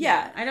dated.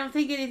 Yeah. I don't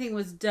think anything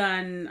was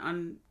done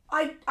on...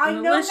 I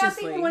know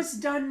nothing was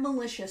done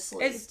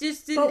maliciously. It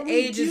just didn't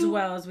age as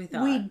well as we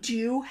thought. We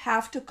do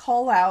have to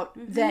call out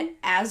that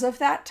as of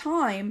that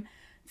time,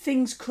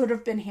 things could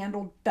have been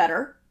handled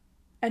better,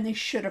 and they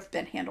should have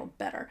been handled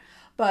better.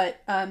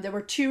 But there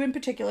were two in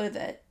particular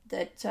that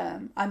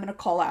I'm going to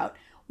call out.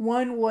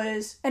 One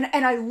was, and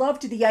I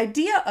loved the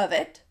idea of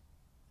it,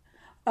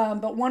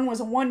 but one was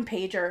a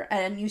one-pager,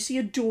 and you see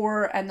a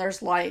door, and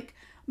there's like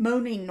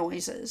moaning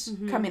noises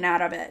coming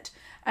out of it.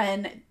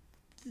 And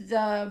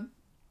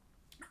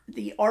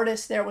the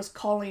artist there was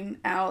calling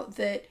out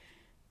that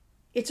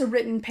it's a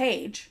written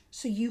page,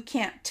 so you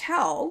can't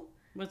tell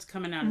what's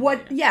coming out of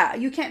it. Yeah,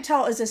 you can't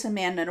tell, is this a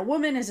man and a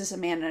woman? Is this a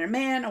man and a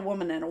man? A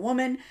woman and a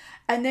woman?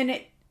 And then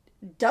it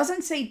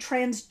doesn't say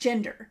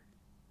transgender.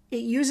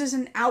 It uses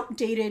an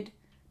outdated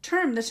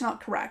term that's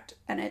not correct,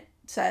 and it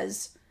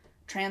says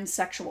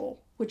transsexual,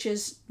 which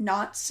is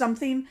not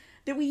something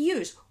that we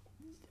use.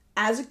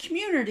 As a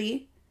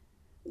community,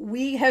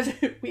 we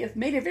have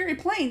made it very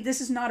plain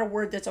this is not a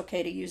word that's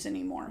okay to use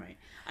anymore. Right.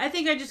 I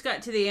think I just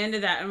got to the end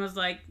of that and was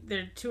like,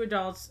 they're two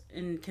adults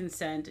in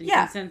consent. And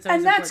yeah, consent's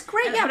and that's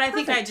important. great. Yeah, but I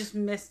perfect. think I just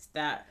missed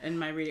that in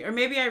my reading, or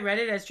maybe I read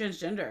it as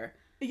transgender.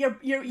 You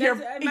did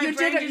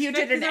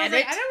an edit.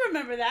 Like, I don't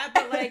remember that,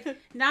 but like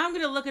now I'm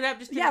gonna look it up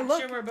just to make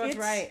sure we're both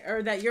right,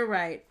 or that you're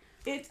right.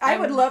 I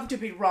would love to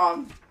be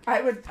wrong. I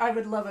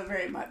would love it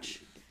very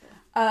much.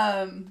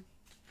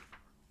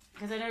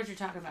 Because I know what you're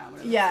talking about.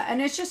 Whatever. Yeah,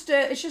 and it's just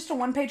a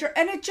one pager,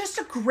 and it's just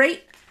a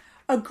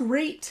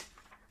great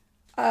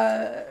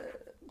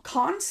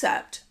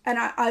concept, and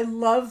I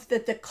love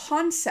that the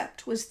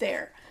concept was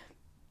there.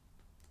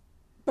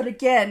 But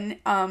again,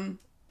 an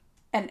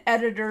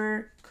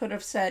editor could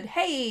have said,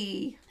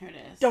 "Hey, here it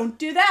is. Don't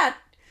do that."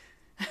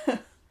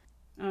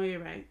 Oh, you're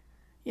right.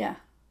 Yeah.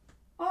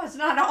 Oh, it's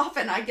not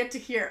often I get to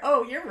hear,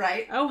 "Oh, you're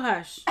right." Oh,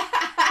 hush.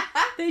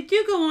 They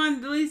do go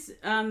on, at least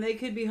they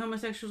could be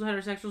homosexuals,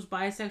 heterosexuals,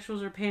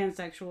 bisexuals, or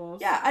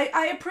pansexuals. Yeah,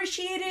 I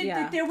appreciated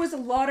that there was a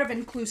lot of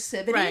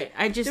inclusivity. Right,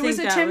 I just think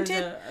that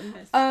attempted. Was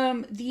a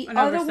miss. The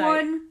other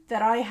one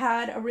that I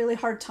had a really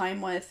hard time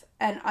with,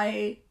 and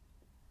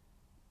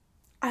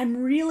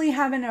I'm really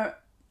having a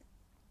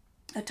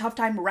tough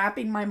time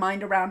wrapping my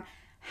mind around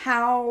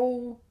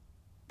how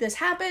this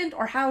happened,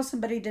 or how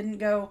somebody didn't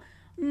go,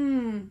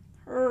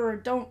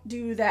 don't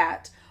do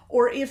that.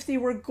 Or if they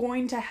were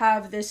going to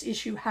have this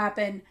issue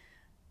happen,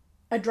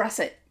 address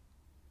it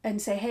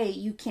and say, hey,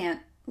 you can't,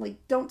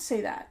 don't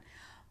say that.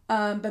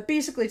 But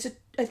basically,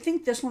 I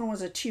think this one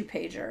was a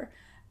 2-pager,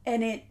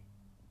 and it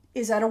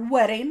is at a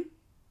wedding,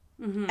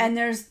 and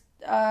there's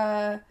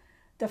the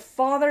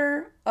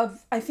father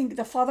of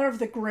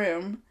the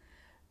groom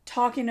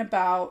talking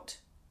about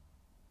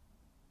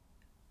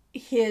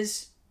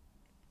his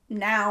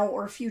now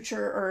or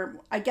future, or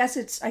I guess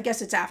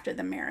it's after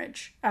the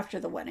marriage, after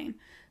the wedding.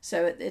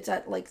 So it's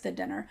at the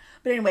dinner.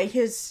 But anyway,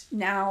 his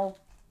now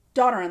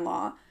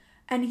daughter-in-law,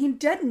 and he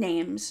dead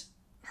names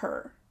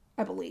her,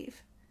 I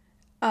believe.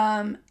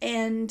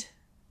 And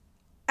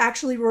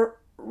actually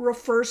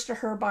refers to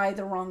her by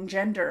the wrong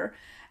gender.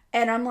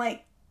 And I'm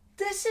like,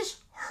 this is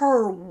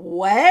her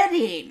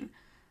wedding.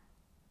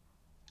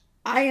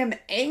 I am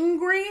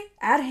angry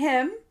at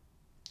him.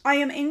 I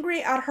am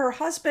angry at her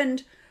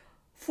husband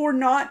for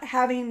not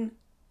having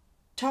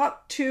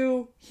talked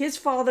to his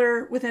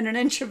father within an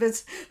inch of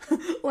his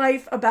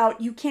life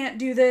about, you can't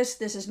do this.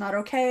 This is not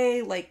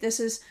okay. This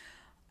is,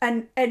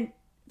 and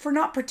for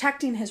not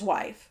protecting his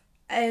wife.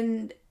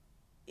 And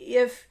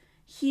if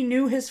he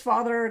knew his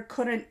father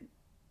couldn't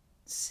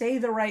say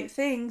the right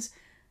things,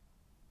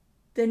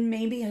 then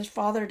maybe his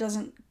father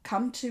doesn't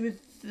come to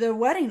the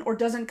wedding or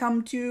doesn't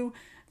come to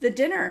the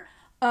dinner.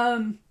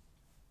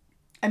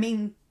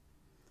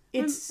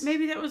 It's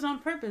maybe that was on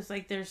purpose.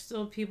 There's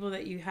still people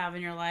that you have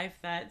in your life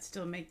that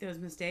still make those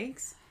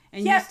mistakes,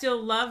 and you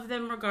still love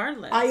them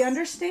regardless. I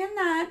understand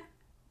that,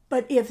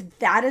 but if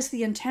that is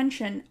the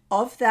intention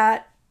of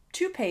that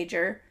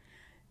 2-pager,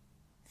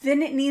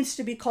 then it needs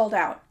to be called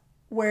out.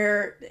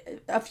 Where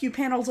a few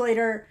panels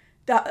later,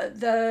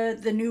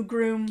 the new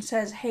groom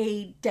says,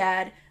 "Hey,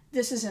 Dad,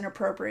 this is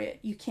inappropriate.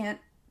 You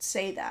can't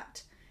say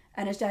that,"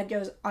 and his dad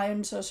goes, "I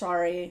am so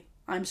sorry.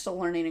 I'm still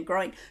learning and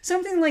growing."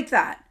 Something like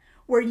that.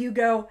 Where you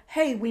go,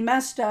 hey, we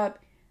messed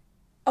up.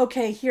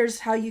 okay, here's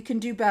how you can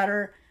do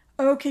better.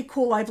 Okay,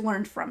 cool, I've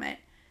learned from it.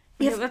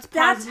 Okay, If let's pause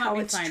that's and let how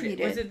me it's find treated.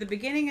 it. Was it the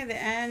beginning or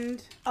the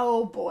end?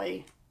 Oh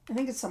boy. I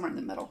think it's somewhere in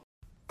the middle.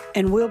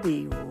 And we'll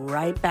be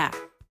right back.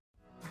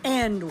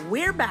 And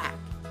we're back.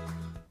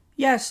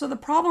 Yeah, so the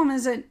problem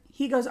is that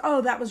he goes,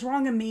 oh, that was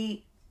wrong of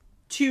me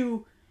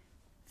to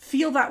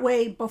feel that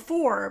way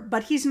before,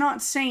 but he's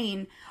not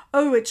saying,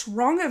 oh, it's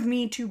wrong of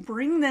me to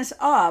bring this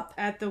up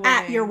At the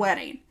wedding. at your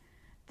wedding.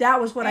 That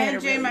was what I had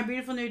And to Jane, really... my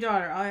beautiful new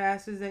daughter, all I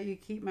ask is that you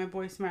keep my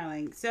boy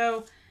smiling.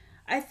 So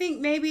I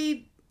think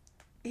maybe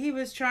he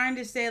was trying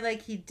to say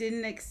like he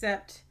didn't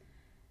accept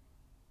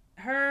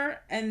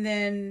her and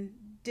then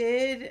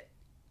did.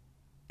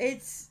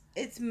 It's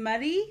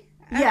muddy.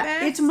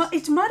 Yeah,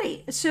 it's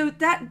muddy. So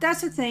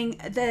that's the thing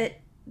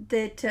that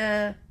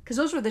because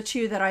those were the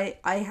two that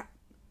I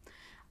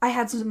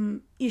had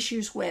some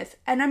issues with.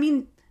 And I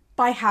mean,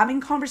 by having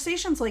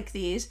conversations like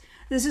these,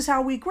 this is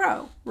how we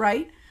grow,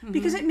 right? Mm-hmm.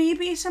 Because it may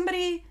be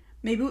somebody,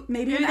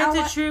 maybe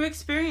that's a true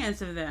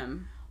experience of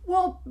them.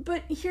 Well,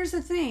 but here's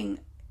the thing.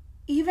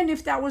 Even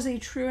if that was a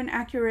true and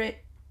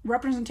accurate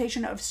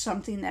representation of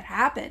something that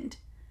happened,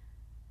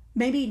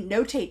 maybe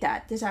notate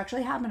that this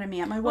actually happened to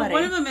me at my wedding.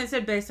 One of them is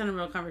said based on a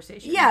real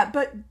conversation. Yeah,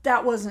 but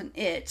that wasn't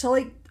it. So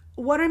like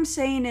what I'm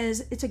saying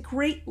is it's a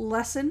great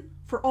lesson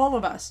for all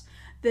of us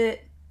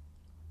that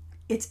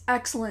it's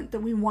excellent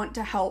that we want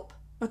to help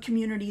a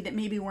community that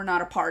maybe we're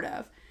not a part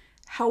of.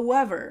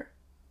 However,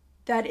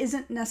 that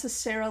isn't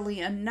necessarily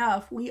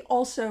enough. We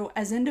also,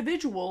 as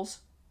individuals,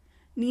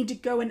 need to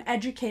go and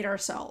educate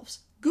ourselves.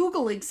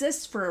 Google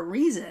exists for a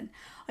reason.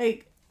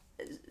 Like,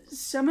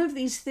 some of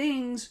these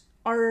things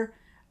are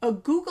a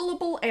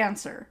Googleable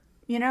answer.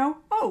 You know?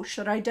 Oh,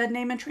 should I dead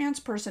name a trans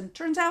person?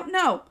 Turns out,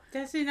 no.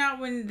 That's not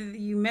when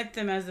you met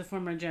them as the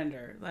former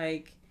gender.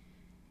 Like,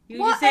 you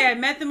just say, I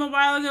met them a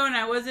while ago and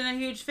I wasn't a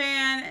huge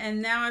fan,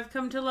 and now I've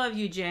come to love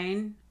you,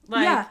 Jane.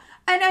 Like, yeah,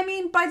 and I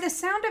mean, by the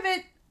sound of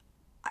it,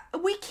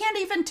 we can't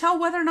even tell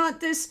whether or not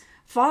this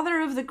father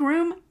of the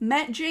groom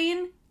met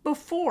Jane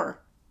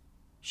before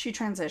she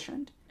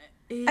transitioned.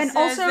 He and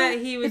says also, that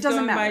he was it doesn't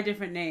going matter. by a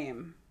different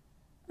name.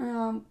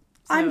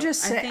 I'm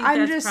just saying.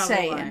 I'm just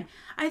saying. Why.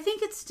 I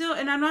think it's still,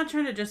 and I'm not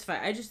trying to justify.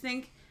 I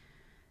think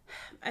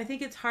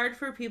it's hard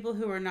for people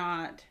who are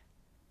not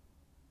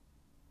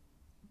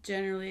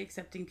generally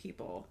accepting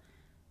people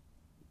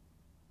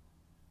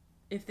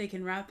if they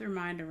can wrap their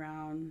mind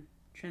around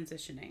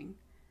transitioning.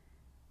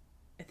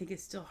 I think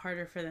it's still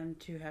harder for them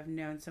to have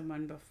known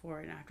someone before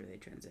and after they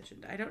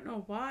transitioned. I don't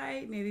know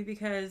why. Maybe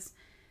because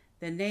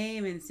the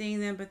name and seeing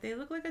them, but they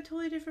look like a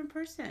totally different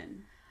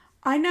person.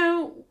 I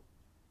know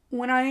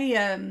when I,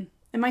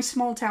 in my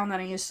small town that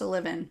I used to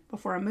live in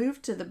before I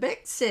moved to the big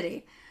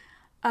city,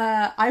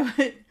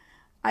 I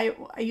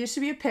used to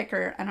be a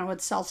picker and I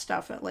would sell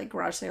stuff at like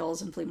garage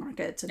sales and flea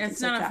markets and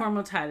things like that. It's not a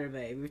formal title,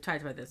 babe. We've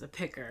talked about this. A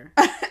picker.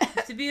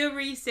 To be a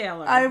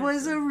reseller. I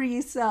was a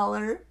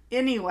reseller.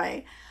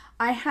 Anyway,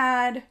 I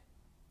had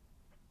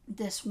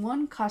this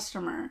one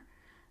customer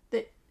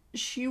that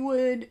she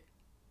would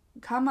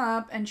come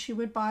up and she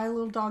would buy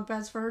little dog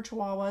beds for her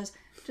chihuahuas.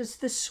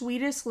 Just the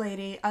sweetest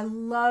lady. I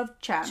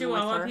loved chatting with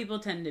her. Chihuahua people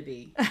tend to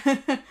be.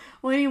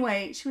 Well,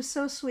 anyway, she was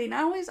so sweet. And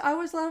I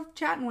always loved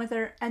chatting with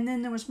her. And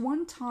then there was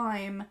one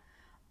time,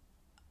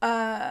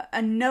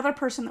 another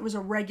person that was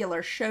a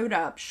regular showed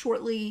up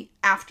shortly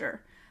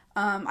after.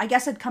 I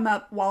guess had come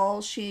up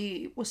while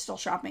she was still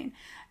shopping.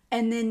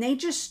 And then they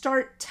just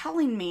start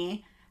telling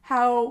me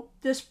how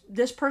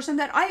this person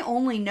that I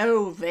only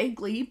know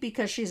vaguely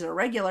because she's a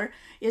regular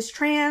is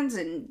trans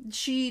and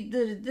she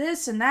did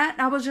this and that.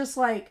 And I was just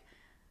like,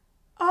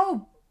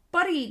 oh,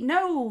 buddy,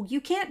 no,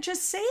 you can't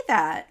just say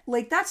that.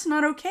 Like, that's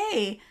not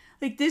okay.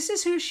 Like, this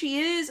is who she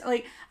is.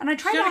 Like, and I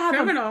try She's to have a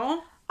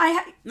criminal.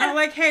 Not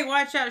like, hey,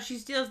 watch out, she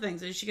steals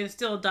things. Is she gonna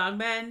steal a dog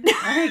bed?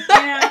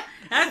 Like,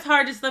 that's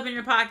hard to slip in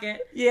your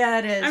pocket. Yeah,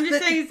 it is. I'm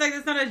just saying,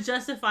 it's not a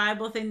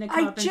justifiable thing to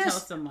come up and tell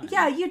someone.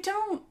 Yeah, you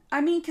don't.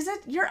 I mean, because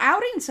you're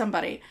outing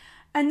somebody,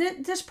 and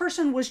this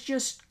person was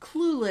just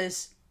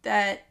clueless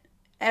that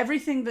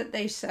everything that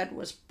they said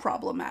was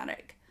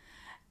problematic.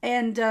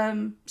 And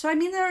so, I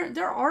mean,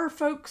 there are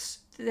folks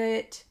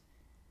that,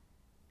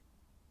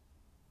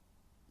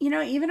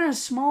 even in a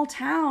small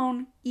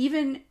town,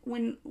 even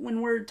when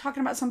we're talking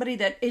about somebody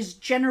that is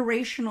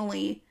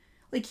generationally,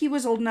 like he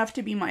was old enough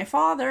to be my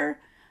father,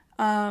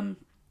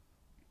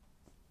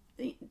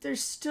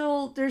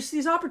 there's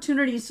these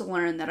opportunities to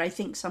learn that I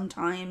think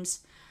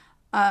sometimes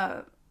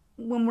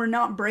when we're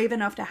not brave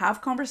enough to have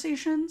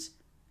conversations,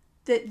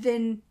 that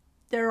then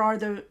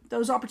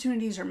those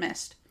opportunities are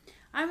missed.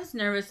 I was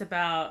nervous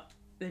about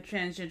the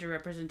transgender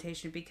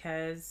representation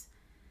because,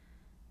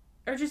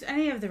 or just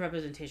any of the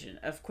representation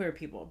of queer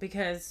people,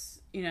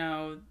 because,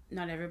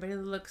 not everybody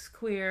looks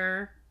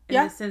queer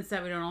in the sense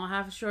that we don't all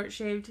have short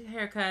shaved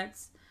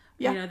haircuts,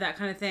 that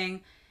kind of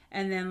thing.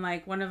 And then,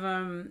 like, one of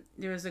them,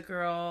 there was a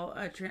girl,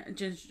 a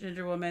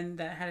transgender woman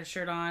that had a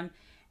shirt on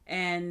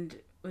and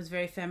was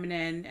very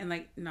feminine. And,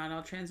 like, not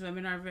all trans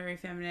women are very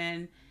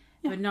feminine.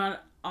 Yeah. But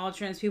not all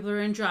trans people are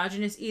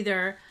androgynous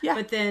either. Yeah.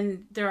 But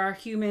then there are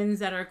humans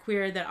that are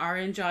queer that are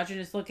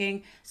androgynous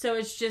looking. So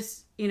it's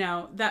just,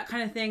 that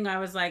kind of thing. I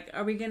was like,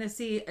 are we going to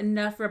see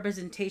enough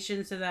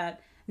representation so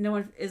that no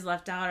one is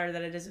left out or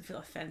that it doesn't feel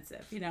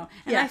offensive, And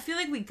Yeah. I feel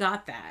like we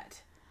got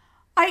that.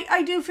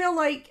 I do feel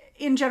like,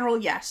 in general,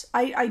 yes.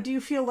 I do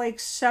feel like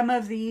some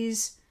of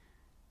these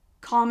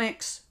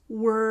comics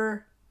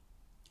were,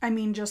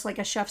 just like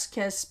a chef's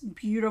kiss,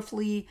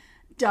 beautifully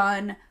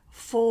done,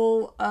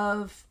 full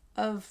of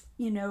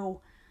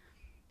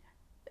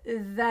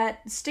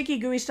that sticky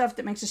gooey stuff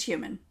that makes us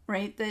human,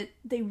 right? That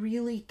they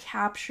really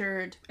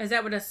captured. Is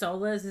that what a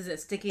soul is? Is it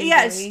sticky and Yeah,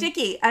 gooey? it's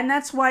sticky, and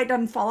that's why it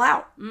doesn't fall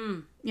out.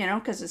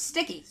 Because it's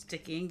sticky.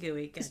 Sticky and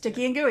gooey. Gotcha.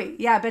 Sticky and gooey.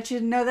 Yeah, I bet you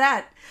didn't know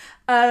that.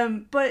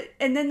 And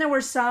then there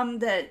were some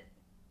that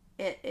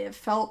it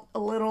felt a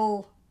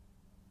little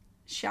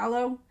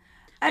shallow.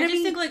 I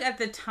just think like at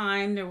the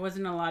time there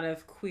wasn't a lot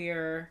of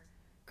queer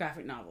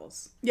graphic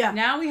novels. Yeah.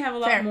 Now we have a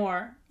lot Fair.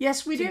 more.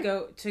 Yes, we to do.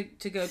 go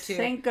to.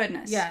 Thank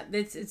goodness. Yeah,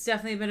 it's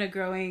definitely been a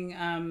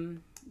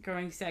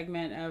growing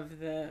segment of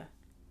the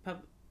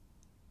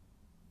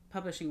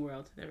publishing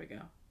world. There we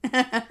go.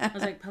 I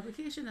was like,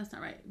 publication? That's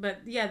not right.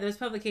 But yeah, those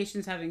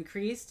publications have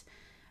increased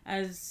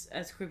as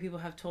queer people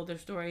have told their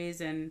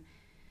stories, and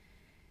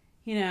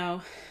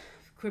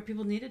queer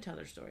people need to tell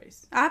their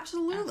stories.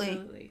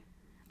 Absolutely.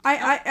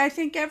 I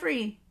think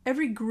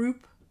every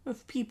group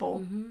of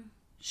people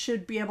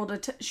should be able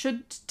to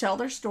should tell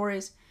their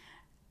stories,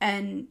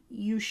 and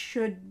you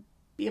should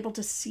be able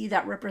to see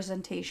that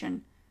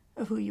representation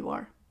of who you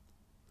are.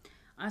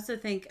 I also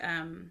think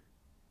I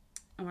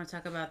want to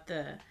talk about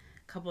the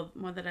couple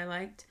more that I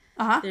liked.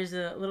 There's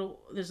a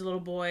little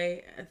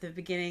boy at the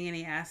beginning, and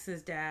he asks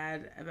his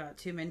dad about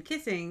two men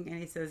kissing, and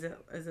he says,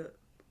 "Is it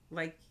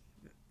like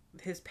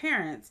his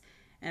parents?"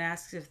 And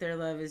asks if their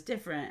love is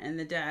different, and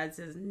the dad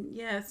says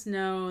yes,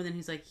 no, and then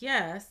he's like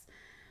yes,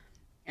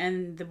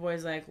 and the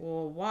boy's like,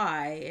 well,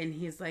 why? And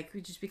he's like,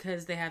 just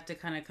because they have to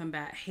kind of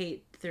combat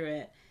hate through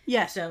it.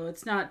 Yes. So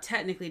it's not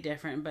technically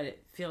different, but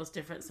it feels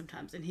different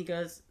sometimes. And he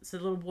goes, so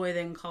the little boy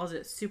then calls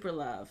it super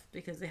love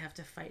because they have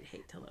to fight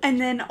hate to love. And each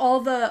then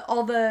other.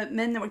 all the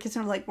men that were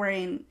kissing were like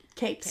wearing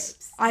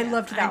capes. I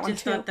loved that one too. I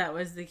just thought that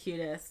was the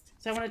cutest.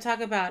 So I want to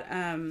talk about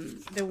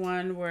the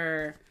one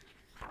where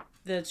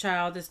the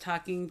child is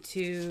talking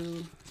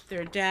to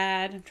their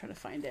dad. I'm trying to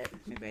find it.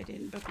 Maybe I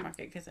didn't bookmark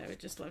it because I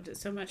just loved it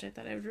so much. I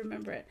thought I would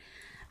remember it.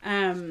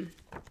 And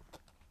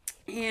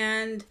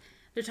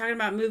they're talking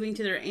about moving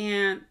to their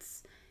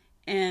aunt's,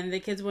 and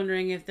the kid's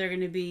wondering if they're going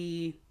to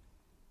be,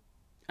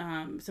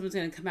 someone's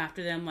going to come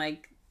after them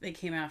like they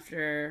came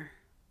after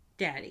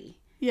Daddy.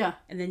 Yeah.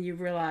 And then you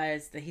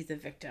realize that he's a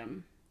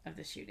victim of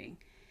the shooting.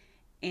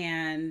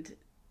 And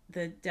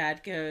the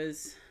dad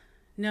goes,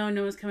 no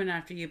one's coming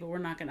after you, but we're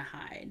not going to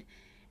hide.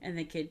 And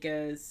the kid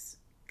goes,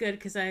 good,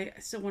 because I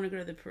still want to go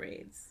to the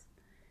parades.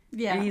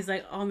 Yeah. And he's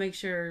like, I'll make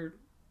sure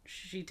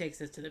she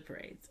takes us to the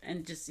parades.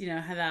 And just,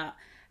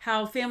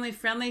 how family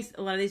friendly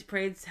a lot of these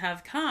parades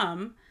have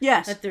come.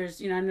 Yes. That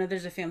there's, I know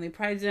there's a family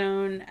pride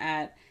zone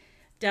at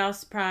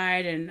Dallas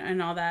Pride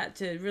and all that,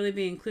 to really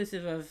be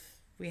inclusive of,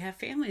 we have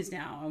families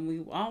now and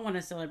we all want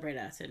to celebrate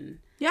us. And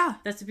yeah,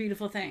 that's a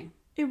beautiful thing.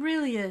 It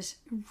really is.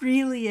 It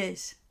really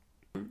is.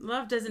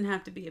 Love doesn't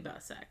have to be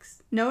about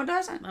sex. No, it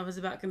doesn't. Love is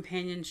about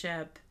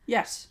companionship.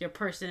 Yes. Your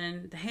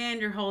person, the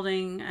hand you're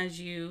holding as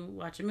you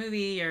watch a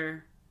movie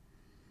or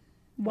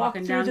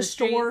walking down the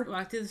store.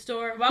 Walk through the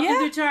store. Walking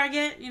through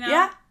Target,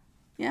 Yeah.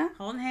 Yeah.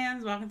 Holding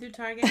hands, walking through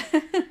Target.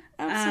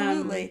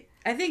 Absolutely.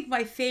 I think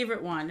my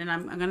favorite one, and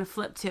I'm going to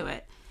flip to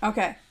it.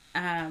 Okay.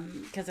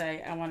 Because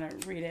I want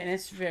to read it, and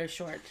it's very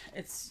short.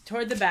 It's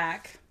toward the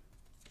back,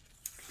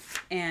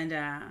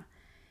 and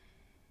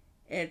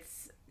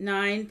it's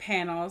 9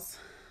 panels,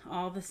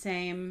 all the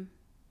same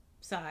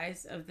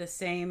size, of the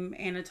same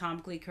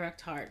anatomically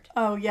correct heart.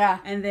 Oh, yeah.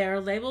 And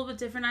they're labeled with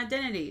different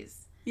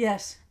identities.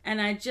 Yes.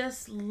 And I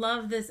just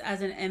love this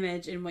as an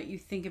image and what you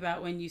think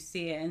about when you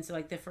see it. And so,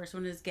 like, the first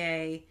one is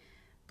gay,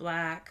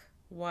 black,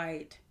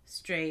 white,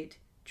 straight,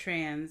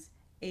 trans,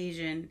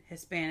 Asian,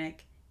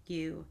 Hispanic,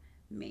 you,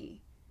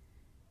 me.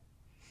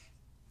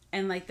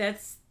 And, like,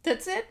 that's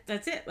it.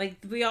 That's it. Like,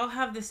 we all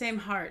have the same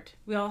heart.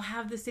 We all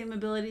have the same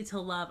ability to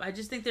love. I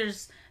just think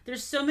there's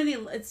so many.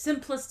 It's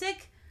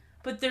simplistic,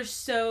 but there's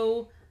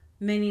so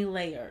many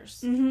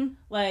layers. Mm-hmm.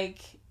 Like,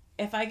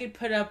 if I could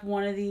put up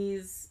one of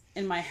these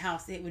in my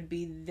house, it would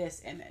be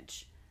this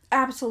image.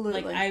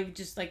 Absolutely. Like, I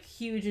just, like,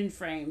 huge and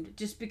framed.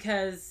 Just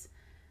because,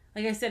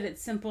 like I said,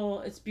 it's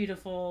simple, it's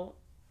beautiful,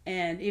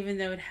 and even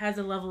though it has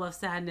a level of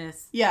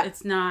sadness,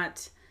 it's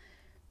not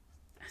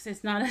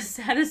as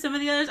sad as some of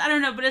the others. I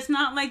don't know, but it's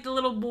not like the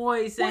little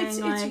boy saying, it's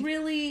like,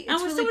 really I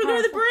was really still going to go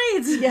to the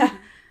parades. Yeah.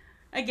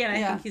 Again,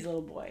 I think he's a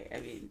little boy. I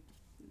mean,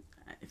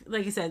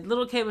 like you said,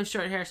 little kid with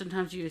short hair,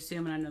 sometimes you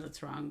assume, and I know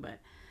that's wrong, but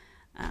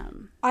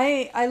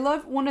I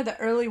love one of the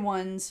early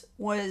ones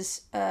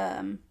was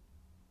a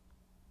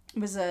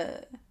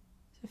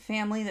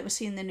family that was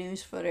seeing the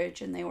news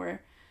footage, and they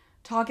were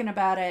talking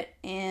about it,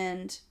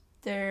 and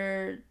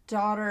their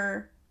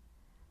daughter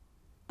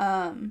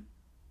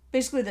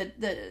basically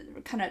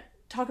the kind of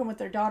talking with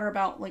their daughter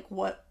about like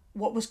what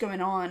was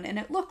going on, and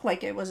it looked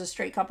like it was a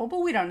straight couple, but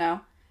we don't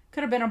know.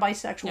 Could have been a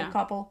bisexual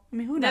couple. I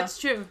mean, who knows? That's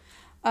true.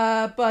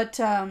 But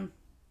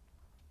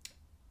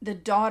the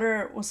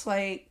daughter was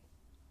like,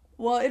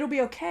 well, it'll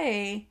be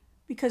okay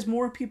because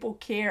more people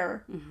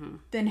care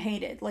than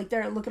hate it. Like,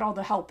 look at all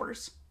the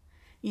helpers,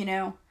 you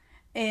know?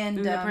 And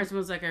the person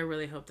was like, I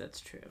really hope that's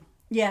true.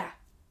 Yeah.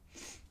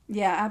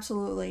 Yeah,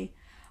 absolutely.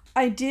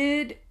 I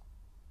did,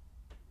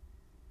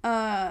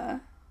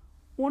 one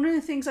of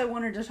the things I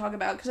wanted to talk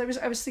about, because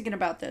I was thinking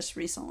about this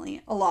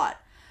recently a lot,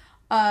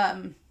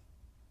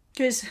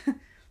 because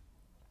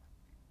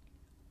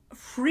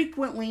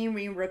frequently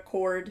we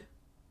record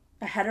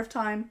ahead of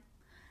time,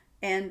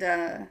 and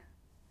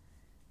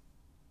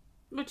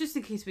well, just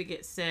in case we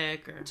get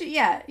sick or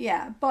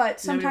yeah, but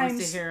sometimes nobody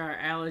wants to hear our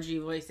allergy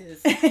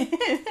voices.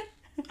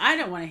 I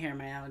don't want to hear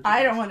my allergy.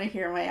 I don't want to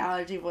hear my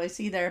allergy voice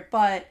either,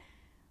 but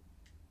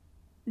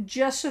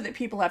just so that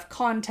people have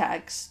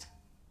context,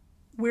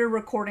 we're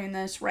recording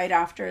this right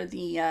after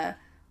the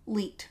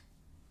leaked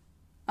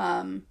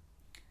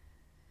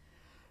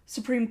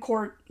Supreme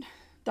Court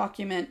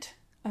document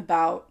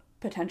about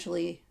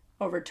potentially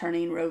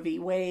overturning Roe v.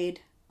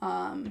 Wade,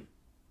 and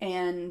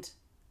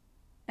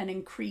an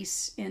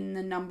increase in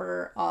the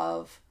number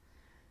of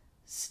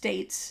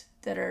states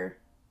that are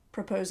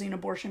proposing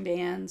abortion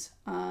bans.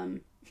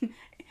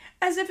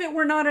 As if it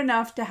were not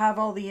enough to have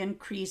all the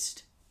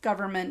increased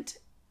government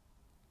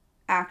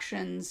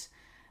actions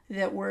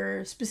that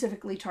were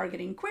specifically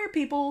targeting queer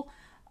people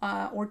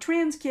or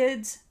trans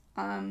kids,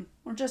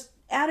 or just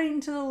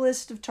adding to the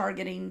list of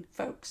targeting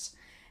folks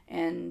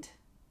and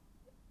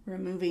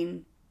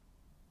removing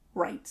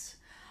rights.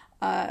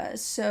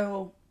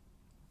 So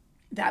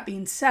that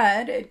being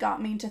said, it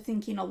got me to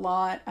thinking a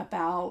lot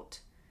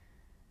about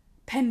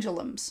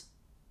pendulums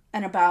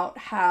and about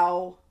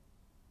how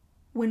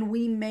when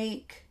we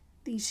make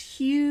these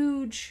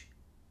huge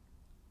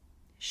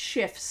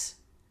shifts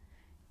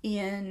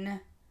in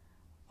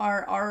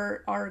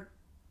our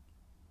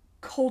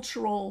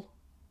cultural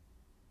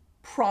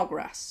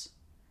progress,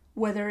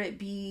 whether it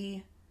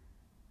be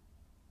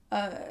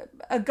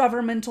a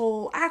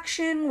governmental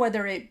action,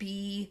 whether it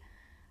be,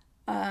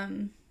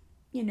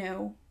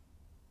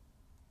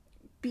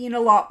 being a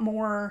lot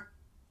more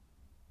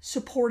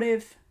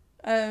supportive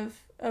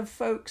of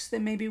folks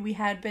than maybe we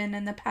had been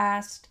in the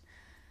past.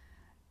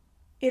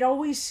 It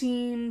always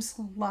seems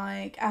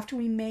like after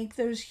we make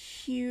those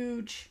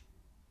huge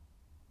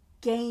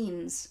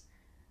gains,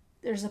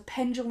 there's a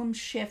pendulum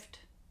shift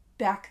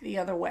back the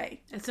other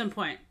way. At some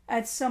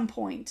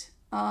point.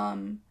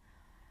 And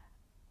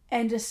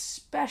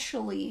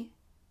especially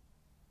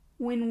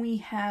when we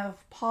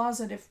have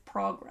positive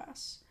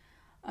progress.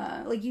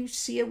 Like you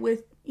see it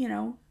with,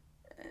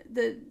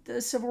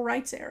 the civil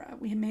rights era.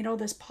 We had made all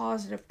this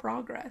positive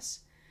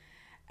progress.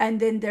 And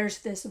then there's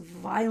this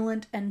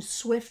violent and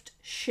swift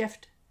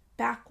shift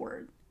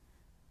backward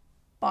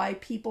by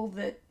people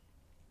that,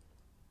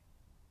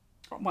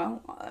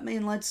 well, I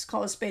mean, let's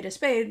call a spade a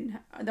spade.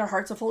 Their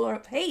hearts are full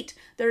of hate.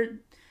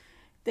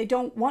 They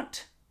don't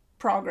want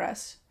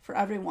progress for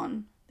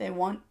everyone. They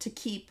want to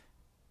keep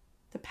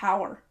the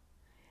power.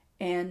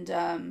 And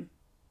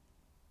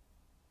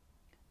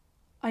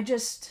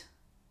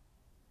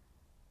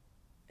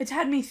it's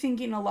had me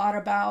thinking a lot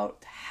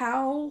about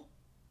how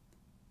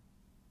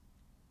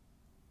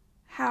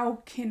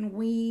can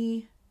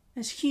we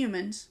as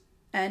humans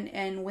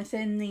and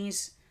within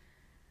these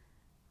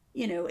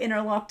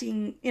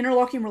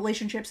interlocking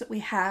relationships that we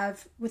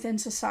have within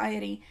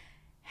society,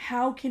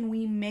 how can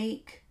we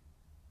make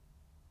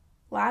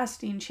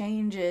lasting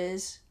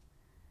changes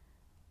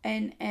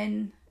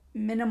and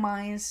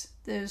minimize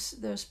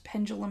those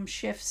pendulum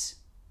shifts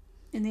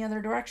in the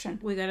other direction?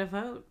 We gotta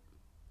vote.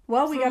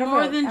 Well, we gotta vote.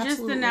 More than Absolutely.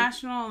 just the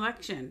national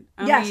election.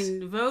 I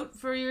mean, vote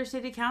for your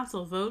city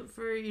council. Vote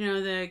for,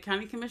 the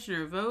county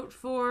commissioner. Vote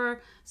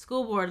for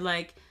school board.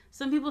 Like,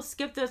 some people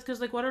skip this because,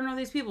 like, well, I don't know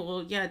these people.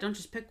 Well, yeah, don't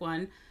just pick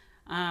one.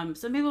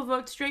 Some people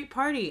vote straight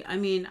party. I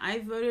mean, I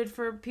voted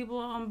for people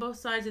on both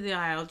sides of the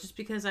aisle just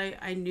because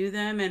I knew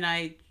them and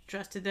I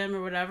trusted them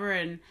or whatever.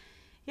 And,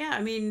 yeah,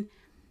 I mean,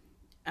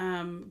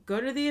 go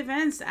to the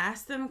events,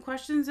 ask them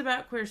questions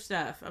about queer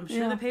stuff. I'm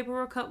sure the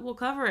paperwork will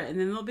cover it, and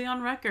then they'll be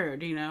on record,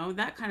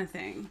 that kind of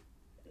thing.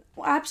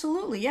 Well,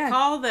 absolutely, yeah.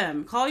 Call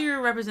them. Call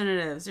your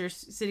representatives, your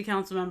city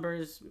council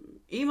members.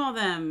 Email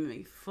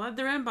them. Flood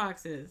their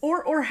inboxes.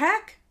 Or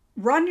heck,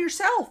 run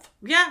yourself.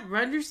 Yeah,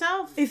 run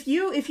yourself. If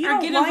you or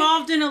don't get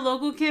involved in a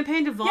local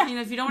campaign to vote.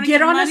 If you don't want to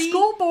get on money, a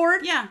school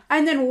board. Yeah,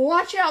 and then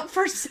watch out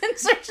for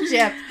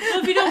censorship.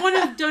 Well, if you don't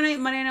want to donate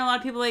money, and a lot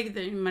of people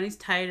their money's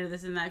tight or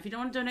this and that. If you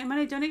don't want to donate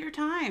money, donate your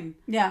time.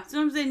 Yeah.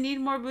 Sometimes they need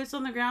more boots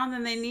on the ground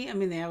than they need. I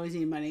mean, they always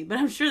need money, but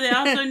I'm sure they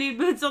also need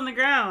boots on the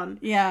ground.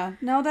 Yeah.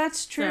 No,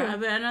 that's true. So,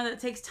 but I know that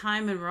takes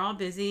time, and we're all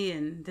busy,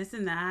 and this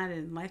and that,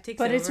 and life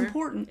takes over. But it's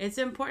important. It's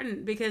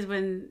important because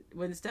when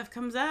stuff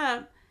comes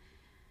up,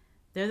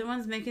 they're the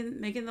ones making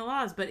the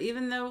laws. But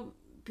even though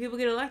people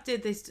get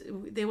elected,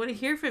 they want to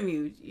hear from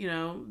you. You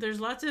know, there's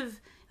lots of,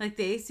 like,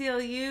 the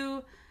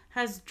ACLU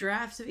has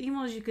drafts of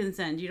emails you can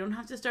send. You don't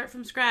have to start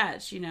from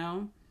scratch, you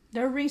know.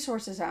 There are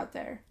resources out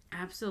there.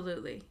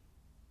 Absolutely.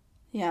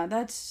 Yeah,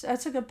 that's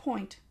a good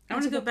point. I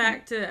want to go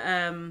back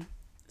to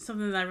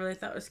something that I really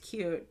thought was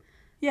cute.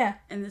 Yeah.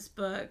 In this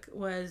book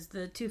was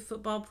the two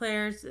football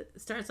players. It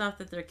starts off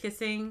that they're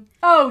kissing.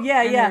 Oh,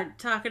 yeah, and yeah. They're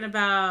talking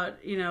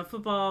about, you know,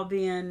 football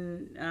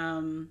being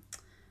like,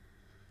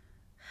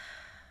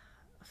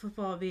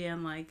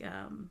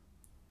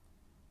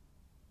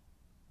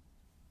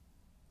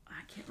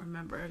 I can't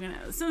remember.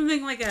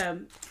 Something like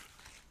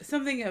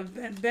something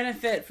of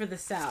benefit for the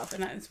South.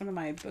 And it's one of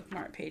my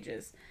bookmark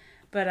pages.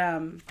 But,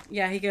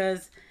 yeah, he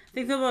goes, I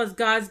think football is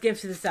God's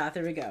gift to the South.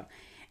 There we go.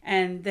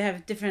 And they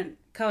have different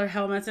color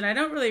helmets. And I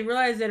don't really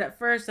realize it at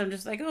first. I'm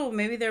just like, oh,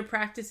 maybe they're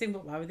practicing,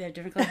 but why would they have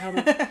different color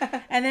helmets?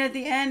 And then at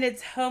the end,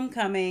 it's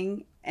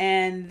homecoming.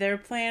 And they're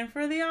playing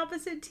for the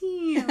opposite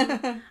team.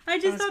 I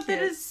just thought cute.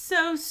 That is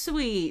so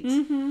sweet.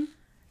 Mm-hmm.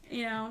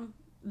 You know,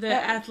 the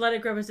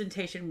athletic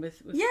representation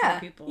with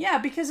people. Yeah,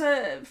 because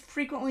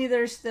frequently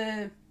there's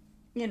the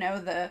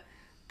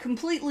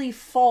completely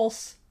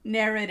false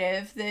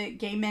narrative that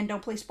gay men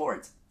don't play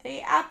sports.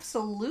 They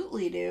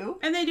absolutely do.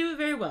 And they do it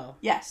very well.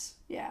 Yes,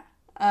 yeah.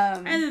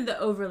 And then the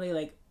overly,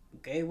 like,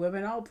 gay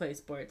women all play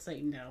sports.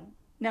 Like, no.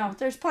 No,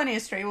 there's plenty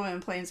of straight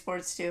women playing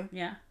sports, too.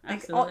 Yeah,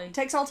 absolutely. It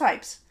takes all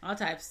types. All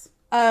types.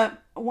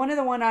 One of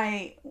the one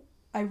I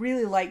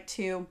really liked,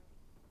 too,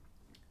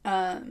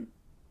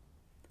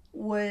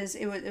 was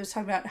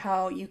talking about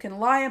how you can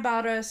lie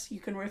about us, you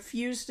can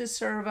refuse to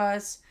serve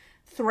us,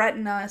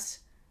 threaten us,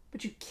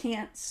 but you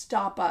can't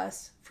stop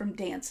us from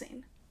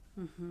dancing.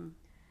 Mm-hmm.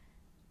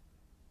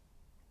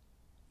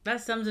 That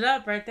sums it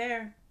up right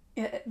there.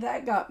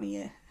 That got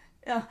me.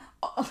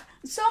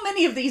 So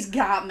many of these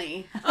got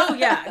me. Oh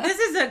yeah, this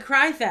is a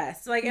cry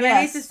fest. Like, and yes.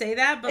 I hate to say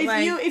that, but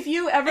if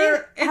you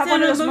ever have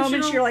one of those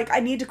moments, you're like, I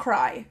need to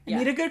cry. I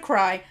need a good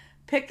cry.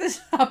 Pick this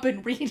up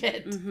and read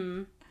it.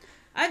 Mm-hmm.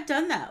 I've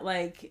done that,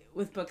 like,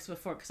 with books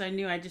before, because I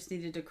knew I just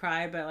needed to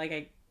cry, but, like,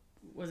 I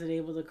wasn't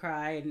able to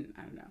cry, and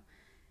I don't know,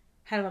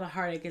 had a lot of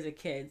heartache as a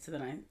kid, so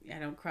then I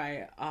don't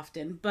cry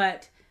often.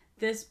 But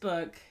this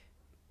book,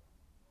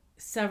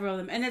 several of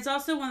them, and it's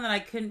also one that I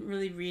couldn't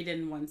really read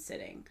in one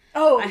sitting.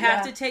 Oh, I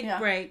have to take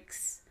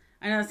breaks.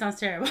 I know that sounds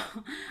terrible.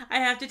 I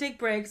have to take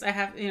breaks. I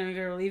have, you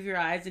gotta relieve your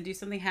eyes and do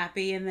something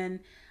happy, and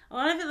then a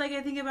lot of it, like,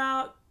 I think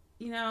about,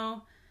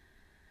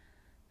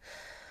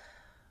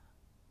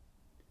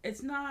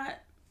 it's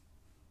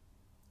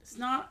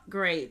not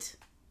great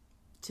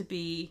to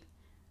be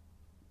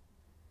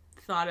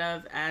thought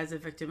of as a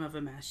victim of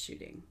a mass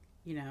shooting,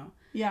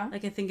 Yeah.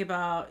 Like, I think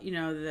about,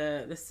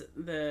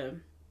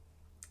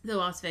 the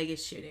Las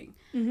Vegas shooting,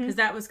 because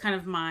that was kind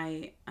of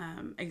my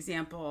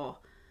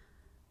example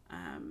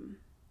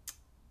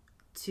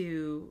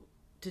to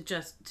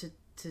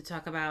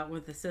talk about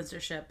with the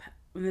censorship.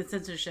 When the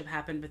censorship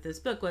happened with this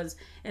book, was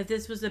if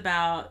this was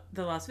about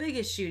the Las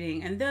Vegas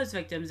shooting and those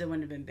victims, it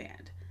wouldn't have been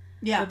banned.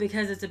 Yeah. But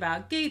because it's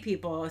about gay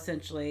people,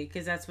 essentially,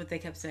 because that's what they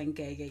kept saying,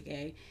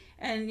 gay.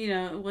 And,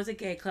 it was a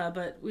gay club,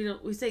 but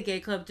we say gay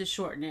club to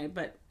shorten it,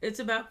 but it's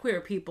about queer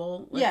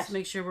people. Let's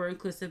make sure we're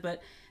inclusive.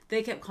 But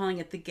they kept calling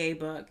it the gay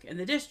book in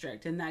the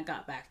district, and that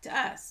got back to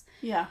us.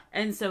 Yeah.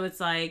 And so it's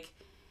like,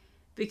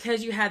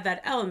 because you had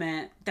that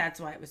element, that's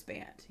why it was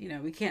banned.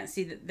 We can't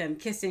see them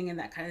kissing and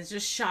that kind of, it's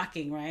just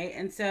shocking, right?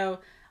 And so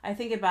I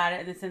think about it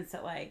in the sense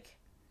that, like,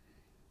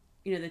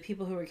 the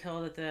people who were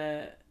killed at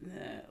the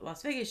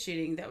Las Vegas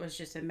shooting, that was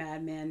just a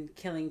madman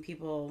killing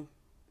people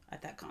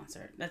at that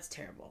concert. That's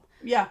terrible.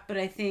 Yeah. But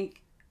I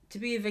think to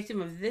be a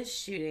victim of this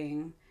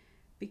shooting,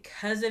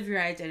 because of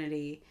your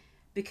identity,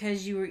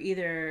 because you were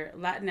either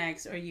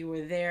Latinx or you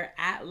were there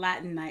at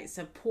Latin Night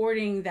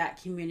supporting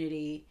that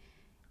community,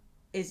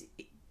 is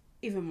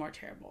even more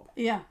terrible.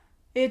 Yeah.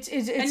 It's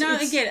not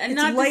to say,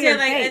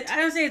 like, I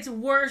don't say it's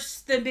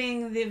worse than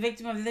being the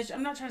victim of this.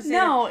 I'm not trying to say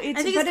no, that.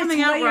 I think it's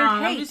coming out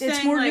wrong. I'm just saying,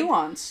 it's more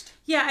nuanced.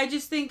 Yeah, I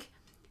just think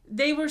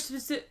they were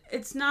specific.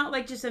 It's not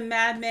like just a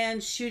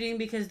madman shooting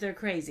because they're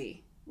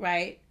crazy,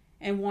 right?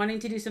 And wanting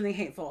to do something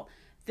hateful.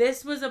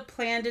 This was a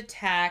planned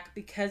attack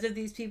because of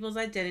these people's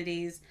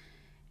identities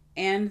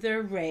and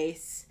their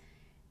race.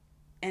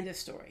 End of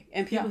story.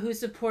 And people who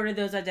supported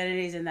those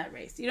identities in that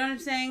race. You know what I'm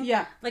saying?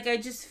 Yeah. Like, I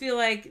just feel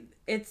like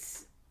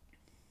it's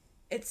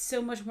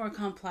so much more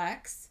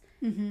complex.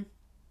 Mm-hmm.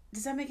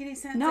 Does that make any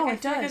sense? No, like,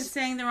 it does. Like I'm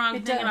saying the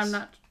wrong thing, and I'm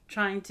not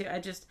trying to. I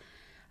just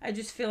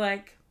feel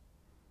like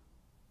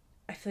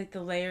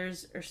the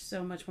layers are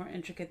so much more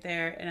intricate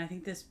there, and I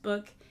think this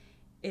book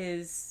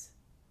is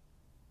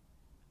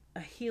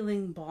a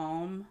healing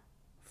balm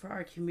for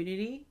our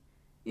community.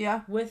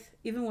 Yeah.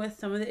 Even with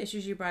some of the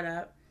issues you brought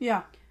up.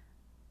 Yeah.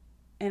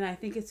 And I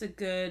think it's a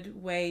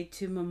good way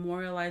to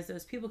memorialize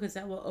those people, because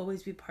that will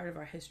always be part of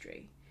our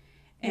history.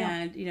 Yeah.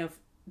 And,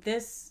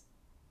 this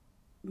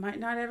might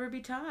not ever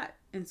be taught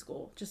in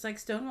school, just like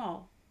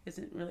Stonewall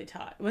isn't really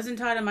taught. It wasn't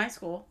taught in my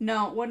school.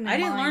 No, it wasn't. I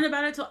didn't learn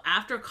about it until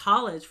after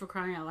college, for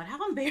crying out loud. How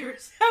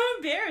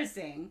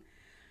embarrassing.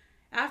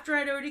 after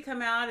I'd already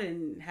come out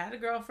and had a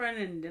girlfriend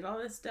and did all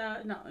this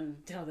stuff,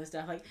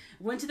 like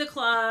went to the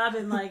club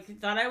and like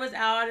thought I was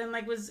out and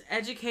like was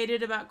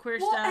educated about queer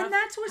stuff. And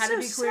that's what's how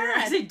to so be queer.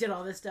 sad. I did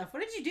all this stuff.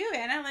 What did you do,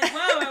 Anna? Like,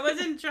 whoa, I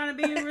wasn't trying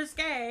to be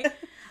risque.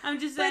 I'm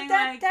just saying,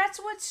 that's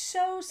what's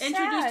so sad.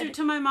 Introduced her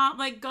to my mom,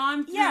 like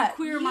gone through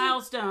queer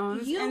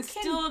milestones and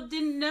still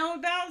didn't know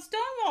about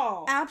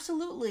Stonewall.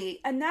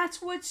 Absolutely. And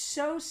that's what's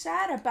so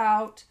sad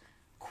about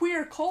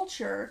queer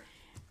culture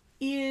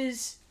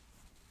is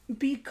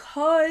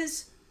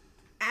because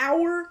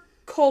our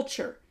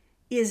culture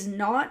is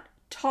not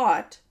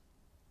taught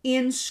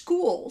in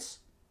schools.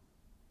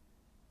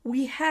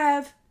 We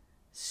have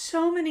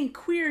so many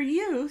queer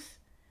youth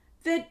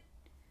that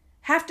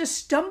have to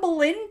stumble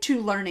into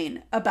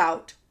learning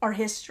about our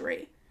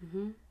history.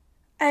 Mm-hmm.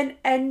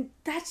 And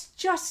that's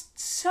just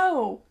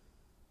so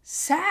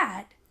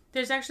sad.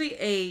 There's actually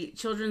a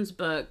children's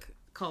book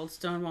called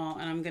Stonewall,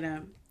 and I'm going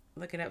to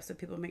look it up so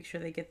people make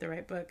sure they get the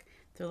right book.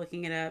 They're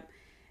looking it up.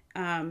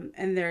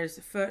 And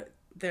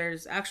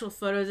there's actual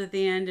photos at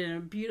the end and a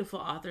beautiful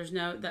author's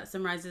note that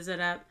summarizes it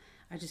up.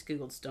 I just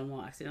Googled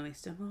Stonewall accidentally.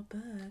 Stonewall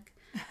book.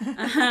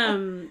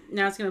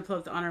 Now it's going to pull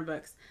up the honor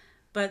books.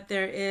 But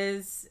there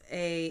is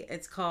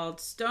it's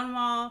called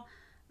Stonewall,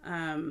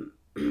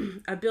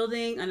 A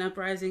Building, an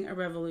Uprising, a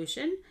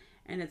Revolution.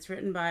 And it's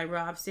written by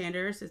Rob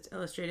Sanders. It's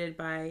illustrated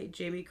by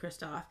Jamie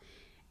Kristoff.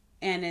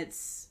 And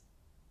it's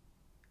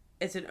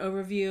an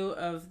overview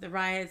of the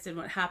riots and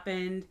what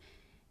happened.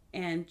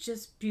 And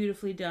just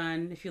beautifully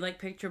done. If you like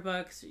picture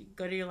books,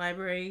 go to your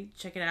library,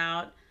 check it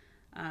out.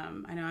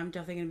 I know I'm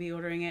definitely going to be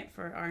ordering it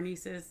for our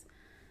nieces.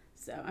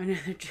 So I know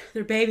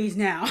they're babies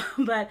now,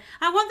 but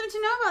I want them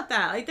to know about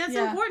that. Like that's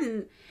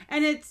important,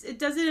 and it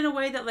does it in a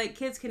way that like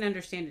kids can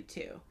understand it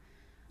too.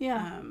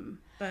 Yeah.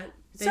 But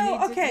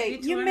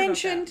you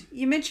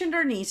mentioned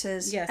our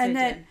nieces. Yes, and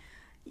I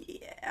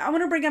did. I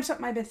want to bring up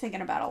something I've been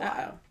thinking about a lot.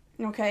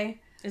 Uh-oh. Okay.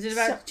 Is it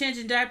about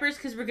changing diapers?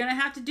 Because we're gonna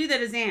have to do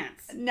that as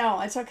aunts. No,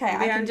 it's okay.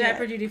 We'll be on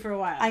diaper duty for a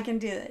while. I can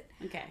do it.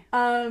 Okay.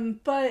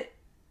 But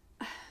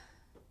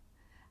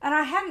and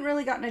I hadn't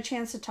really gotten a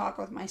chance to talk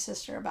with my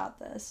sister about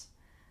this.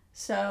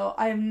 So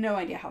I have no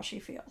idea how she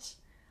feels.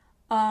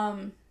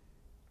 But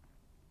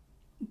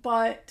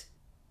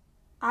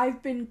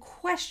I've been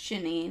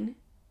questioning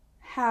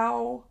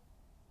how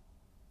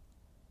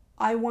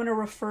I want to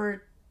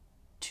refer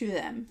to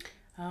them.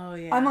 Oh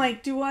yeah. I'm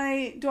like, do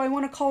I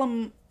want to call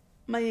them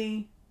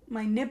my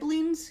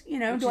nibblings? You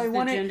know, do I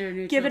want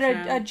to give it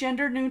a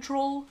gender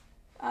neutral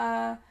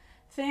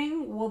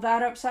thing? Will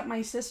that upset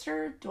my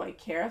sister? Do I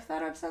care if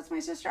that upsets my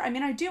sister? I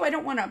mean, I do. I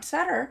don't want to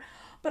upset her,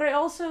 but I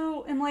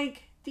also am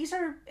like, these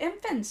are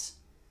infants.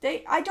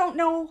 I don't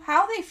know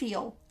how they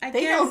feel.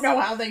 They don't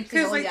know how they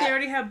feel because yet. They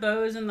already have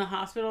Bose in the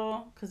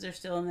hospital because they're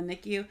still in the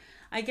NICU.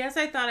 I guess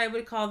I thought I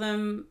would call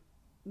them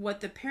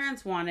what the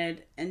parents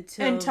wanted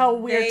until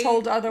we're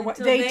told otherwise.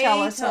 They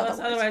tell us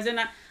otherwise. And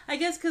I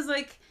guess because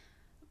like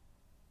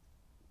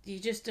you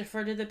just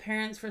defer to the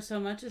parents for so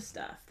much of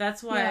stuff.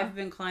 That's why I've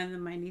been calling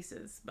them my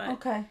nieces. But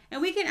okay,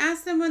 and we can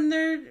ask them when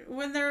they're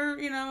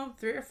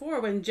 3 or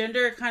 4 when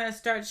gender kind of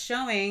starts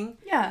showing.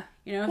 Yeah,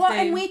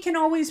 and we can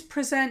always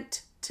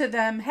present to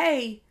them,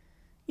 hey,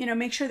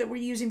 make sure that we're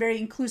using very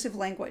inclusive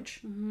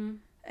language,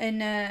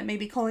 and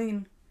maybe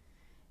calling,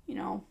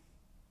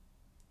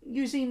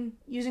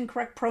 using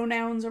correct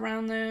pronouns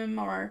around them,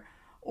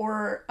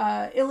 or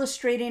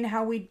illustrating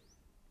how we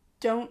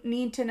don't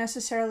need to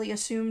necessarily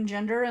assume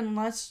gender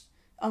unless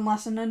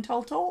and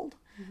until told.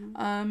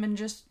 And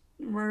just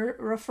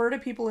refer to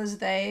people as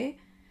they,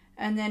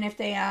 and then if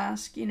they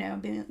ask,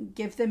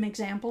 give them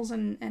examples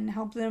and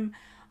help them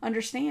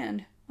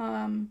understand,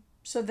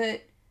 so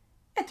that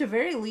at the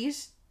very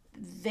least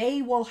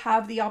they will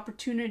have the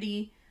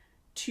opportunity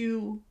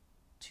to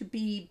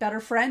be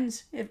better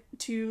friends,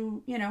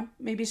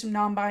 maybe some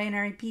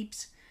non-binary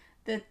peeps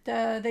that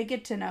they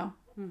get to know.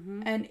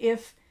 And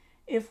if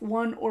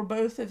one or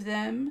both of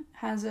them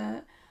has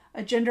a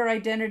gender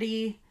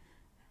identity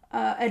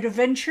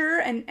adventure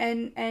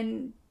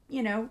and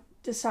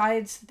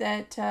decides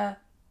that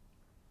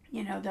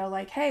they're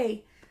like,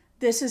 hey,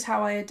 this is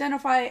how I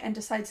identify, and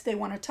decides they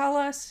want to tell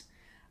us,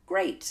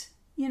 great,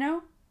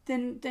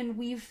 then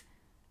we've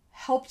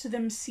helped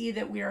them see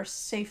that we are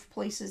safe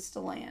places to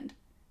land,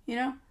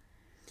 Yeah,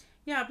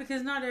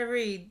 because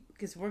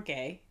because we're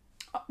gay.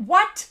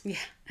 What? Yeah.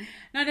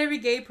 Not every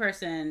gay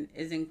person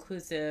is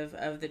inclusive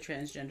of the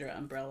transgender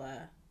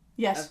umbrella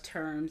of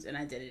terms and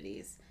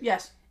identities.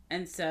 Yes.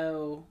 And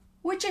so...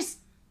 which is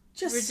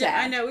just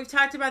sad. I know, we've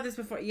talked about this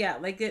before. Yeah,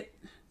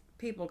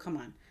 people, come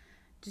on.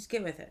 Just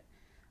get with it.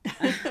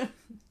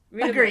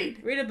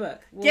 Agreed. Read a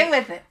book. Get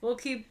with it. We'll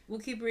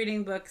keep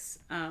reading books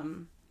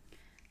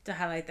to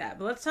highlight that.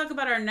 But let's talk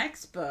about our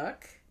next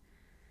book.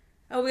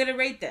 Oh, we're going to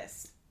rate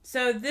this.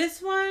 So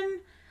this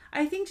one...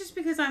 I think just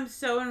because I'm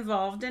so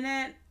involved in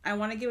it, I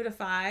want to give it a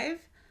 5.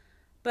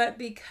 But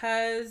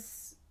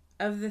because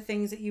of the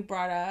things that you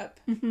brought up,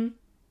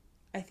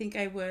 I think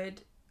I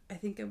would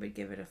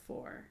give it a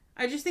 4.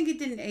 I just think it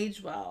didn't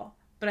age well.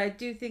 But I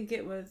do think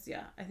it was,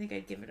 I think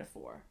I'd give it a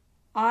 4.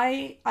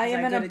 I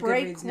am in a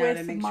break Goodreads now with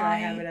to make my... sure I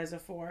have it as a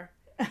 4.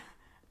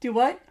 Do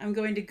what? I'm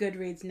going to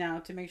Goodreads now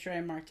to make sure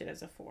I marked it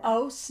as a 4.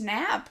 Oh,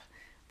 snap.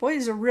 Boy,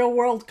 these are real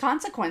world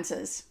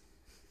consequences.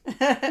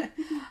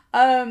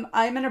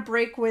 I'm in a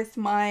break with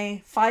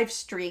my 5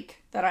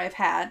 streak that I've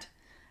had.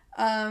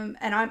 And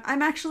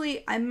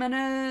I'm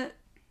gonna,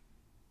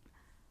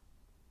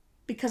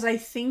 because I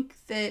think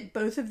that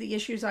both of the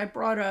issues I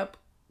brought up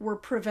were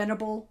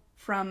preventable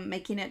from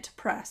making it to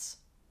press.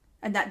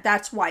 And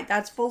that's why.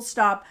 That's full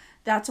stop.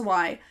 That's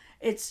why.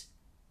 It's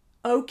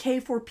okay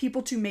for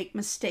people to make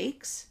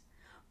mistakes,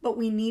 but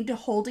we need to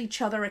hold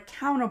each other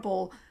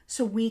accountable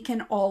so we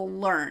can all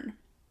learn.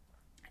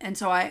 And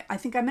so I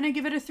think I'm going to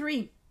give it a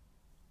 3.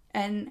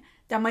 And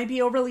that might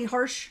be overly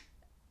harsh.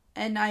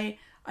 And I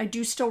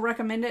do still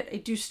recommend it. I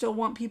do still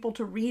want people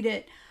to read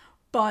it.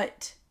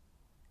 But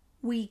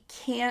we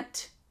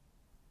can't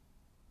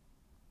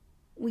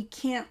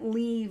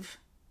leave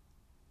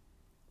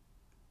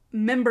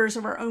members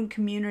of our own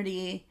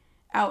community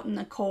out in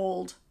the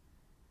cold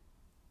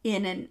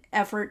in an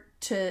effort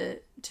to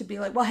be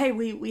like, well, hey,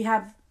 we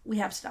have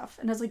stuff.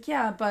 And I was like,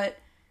 yeah, but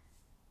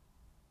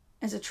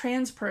as a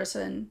trans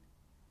person,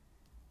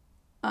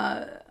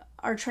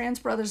 our trans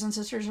brothers and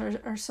sisters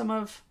are some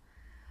of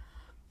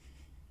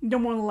the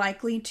more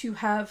likely to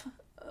have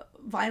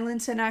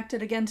violence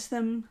enacted against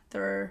them.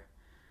 They're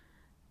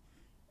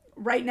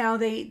right now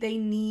they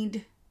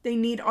need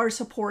our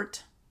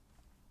support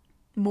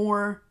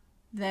more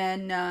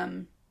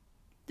than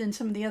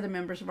some of the other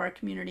members of our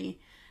community.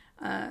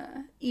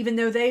 Even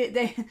though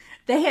they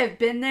have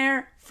been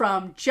there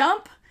from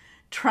jump,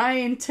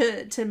 trying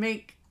to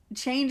make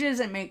changes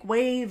and make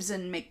waves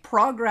and make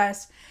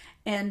progress,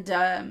 and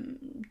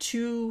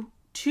too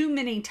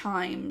many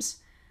times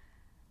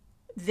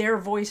their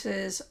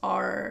voices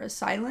are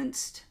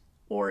silenced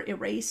or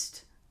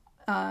erased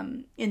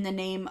in the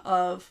name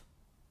of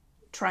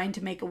trying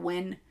to make a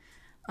win.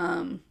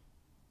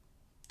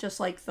 Just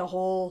like the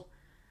whole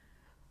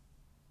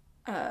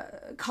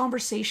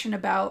conversation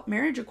about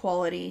marriage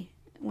equality,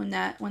 when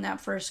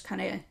that first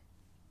kind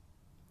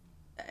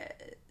of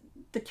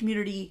the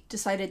community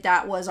decided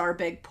that was our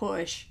big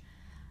push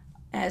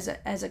as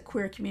a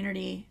queer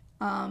community,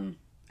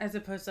 as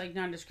opposed to like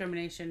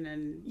non-discrimination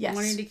and yes.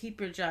 wanting to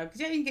keep your job, because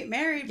you can get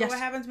married, but yes. what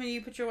happens when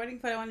you put your wedding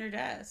photo on your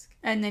desk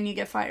and then you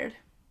get fired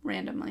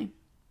randomly?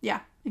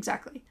 Yeah,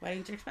 exactly.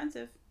 Weddings are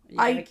expensive. You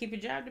gotta keep your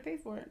job to pay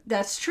for it.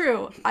 That's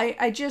true.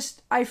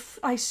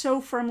 I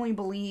so firmly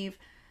believe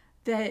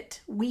that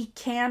we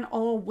can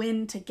all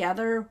win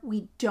together.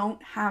 We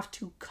don't have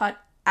to cut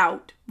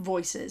out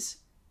voices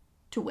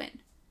to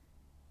win.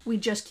 We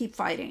just keep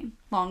fighting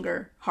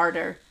longer,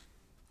 harder,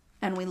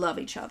 and we love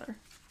each other.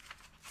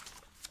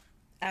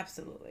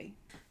 Absolutely.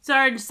 So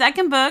our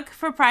second book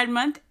for Pride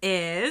Month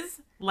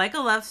is Like a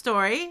Love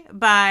Story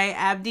by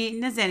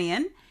Abdi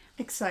Nazanian.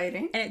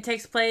 Exciting. And it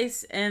takes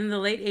place in the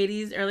late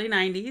 80s, early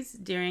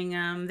 90s during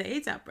the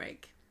AIDS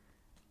outbreak.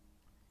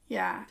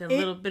 Yeah. A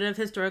little bit of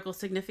historical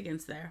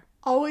significance there.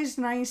 Always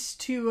nice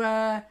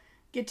to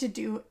get to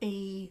do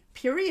a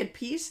period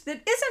piece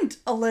that isn't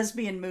a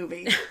lesbian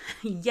movie.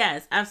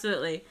 Yes,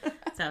 absolutely.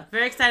 So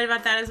very excited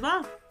about that as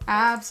well.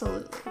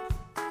 Absolutely.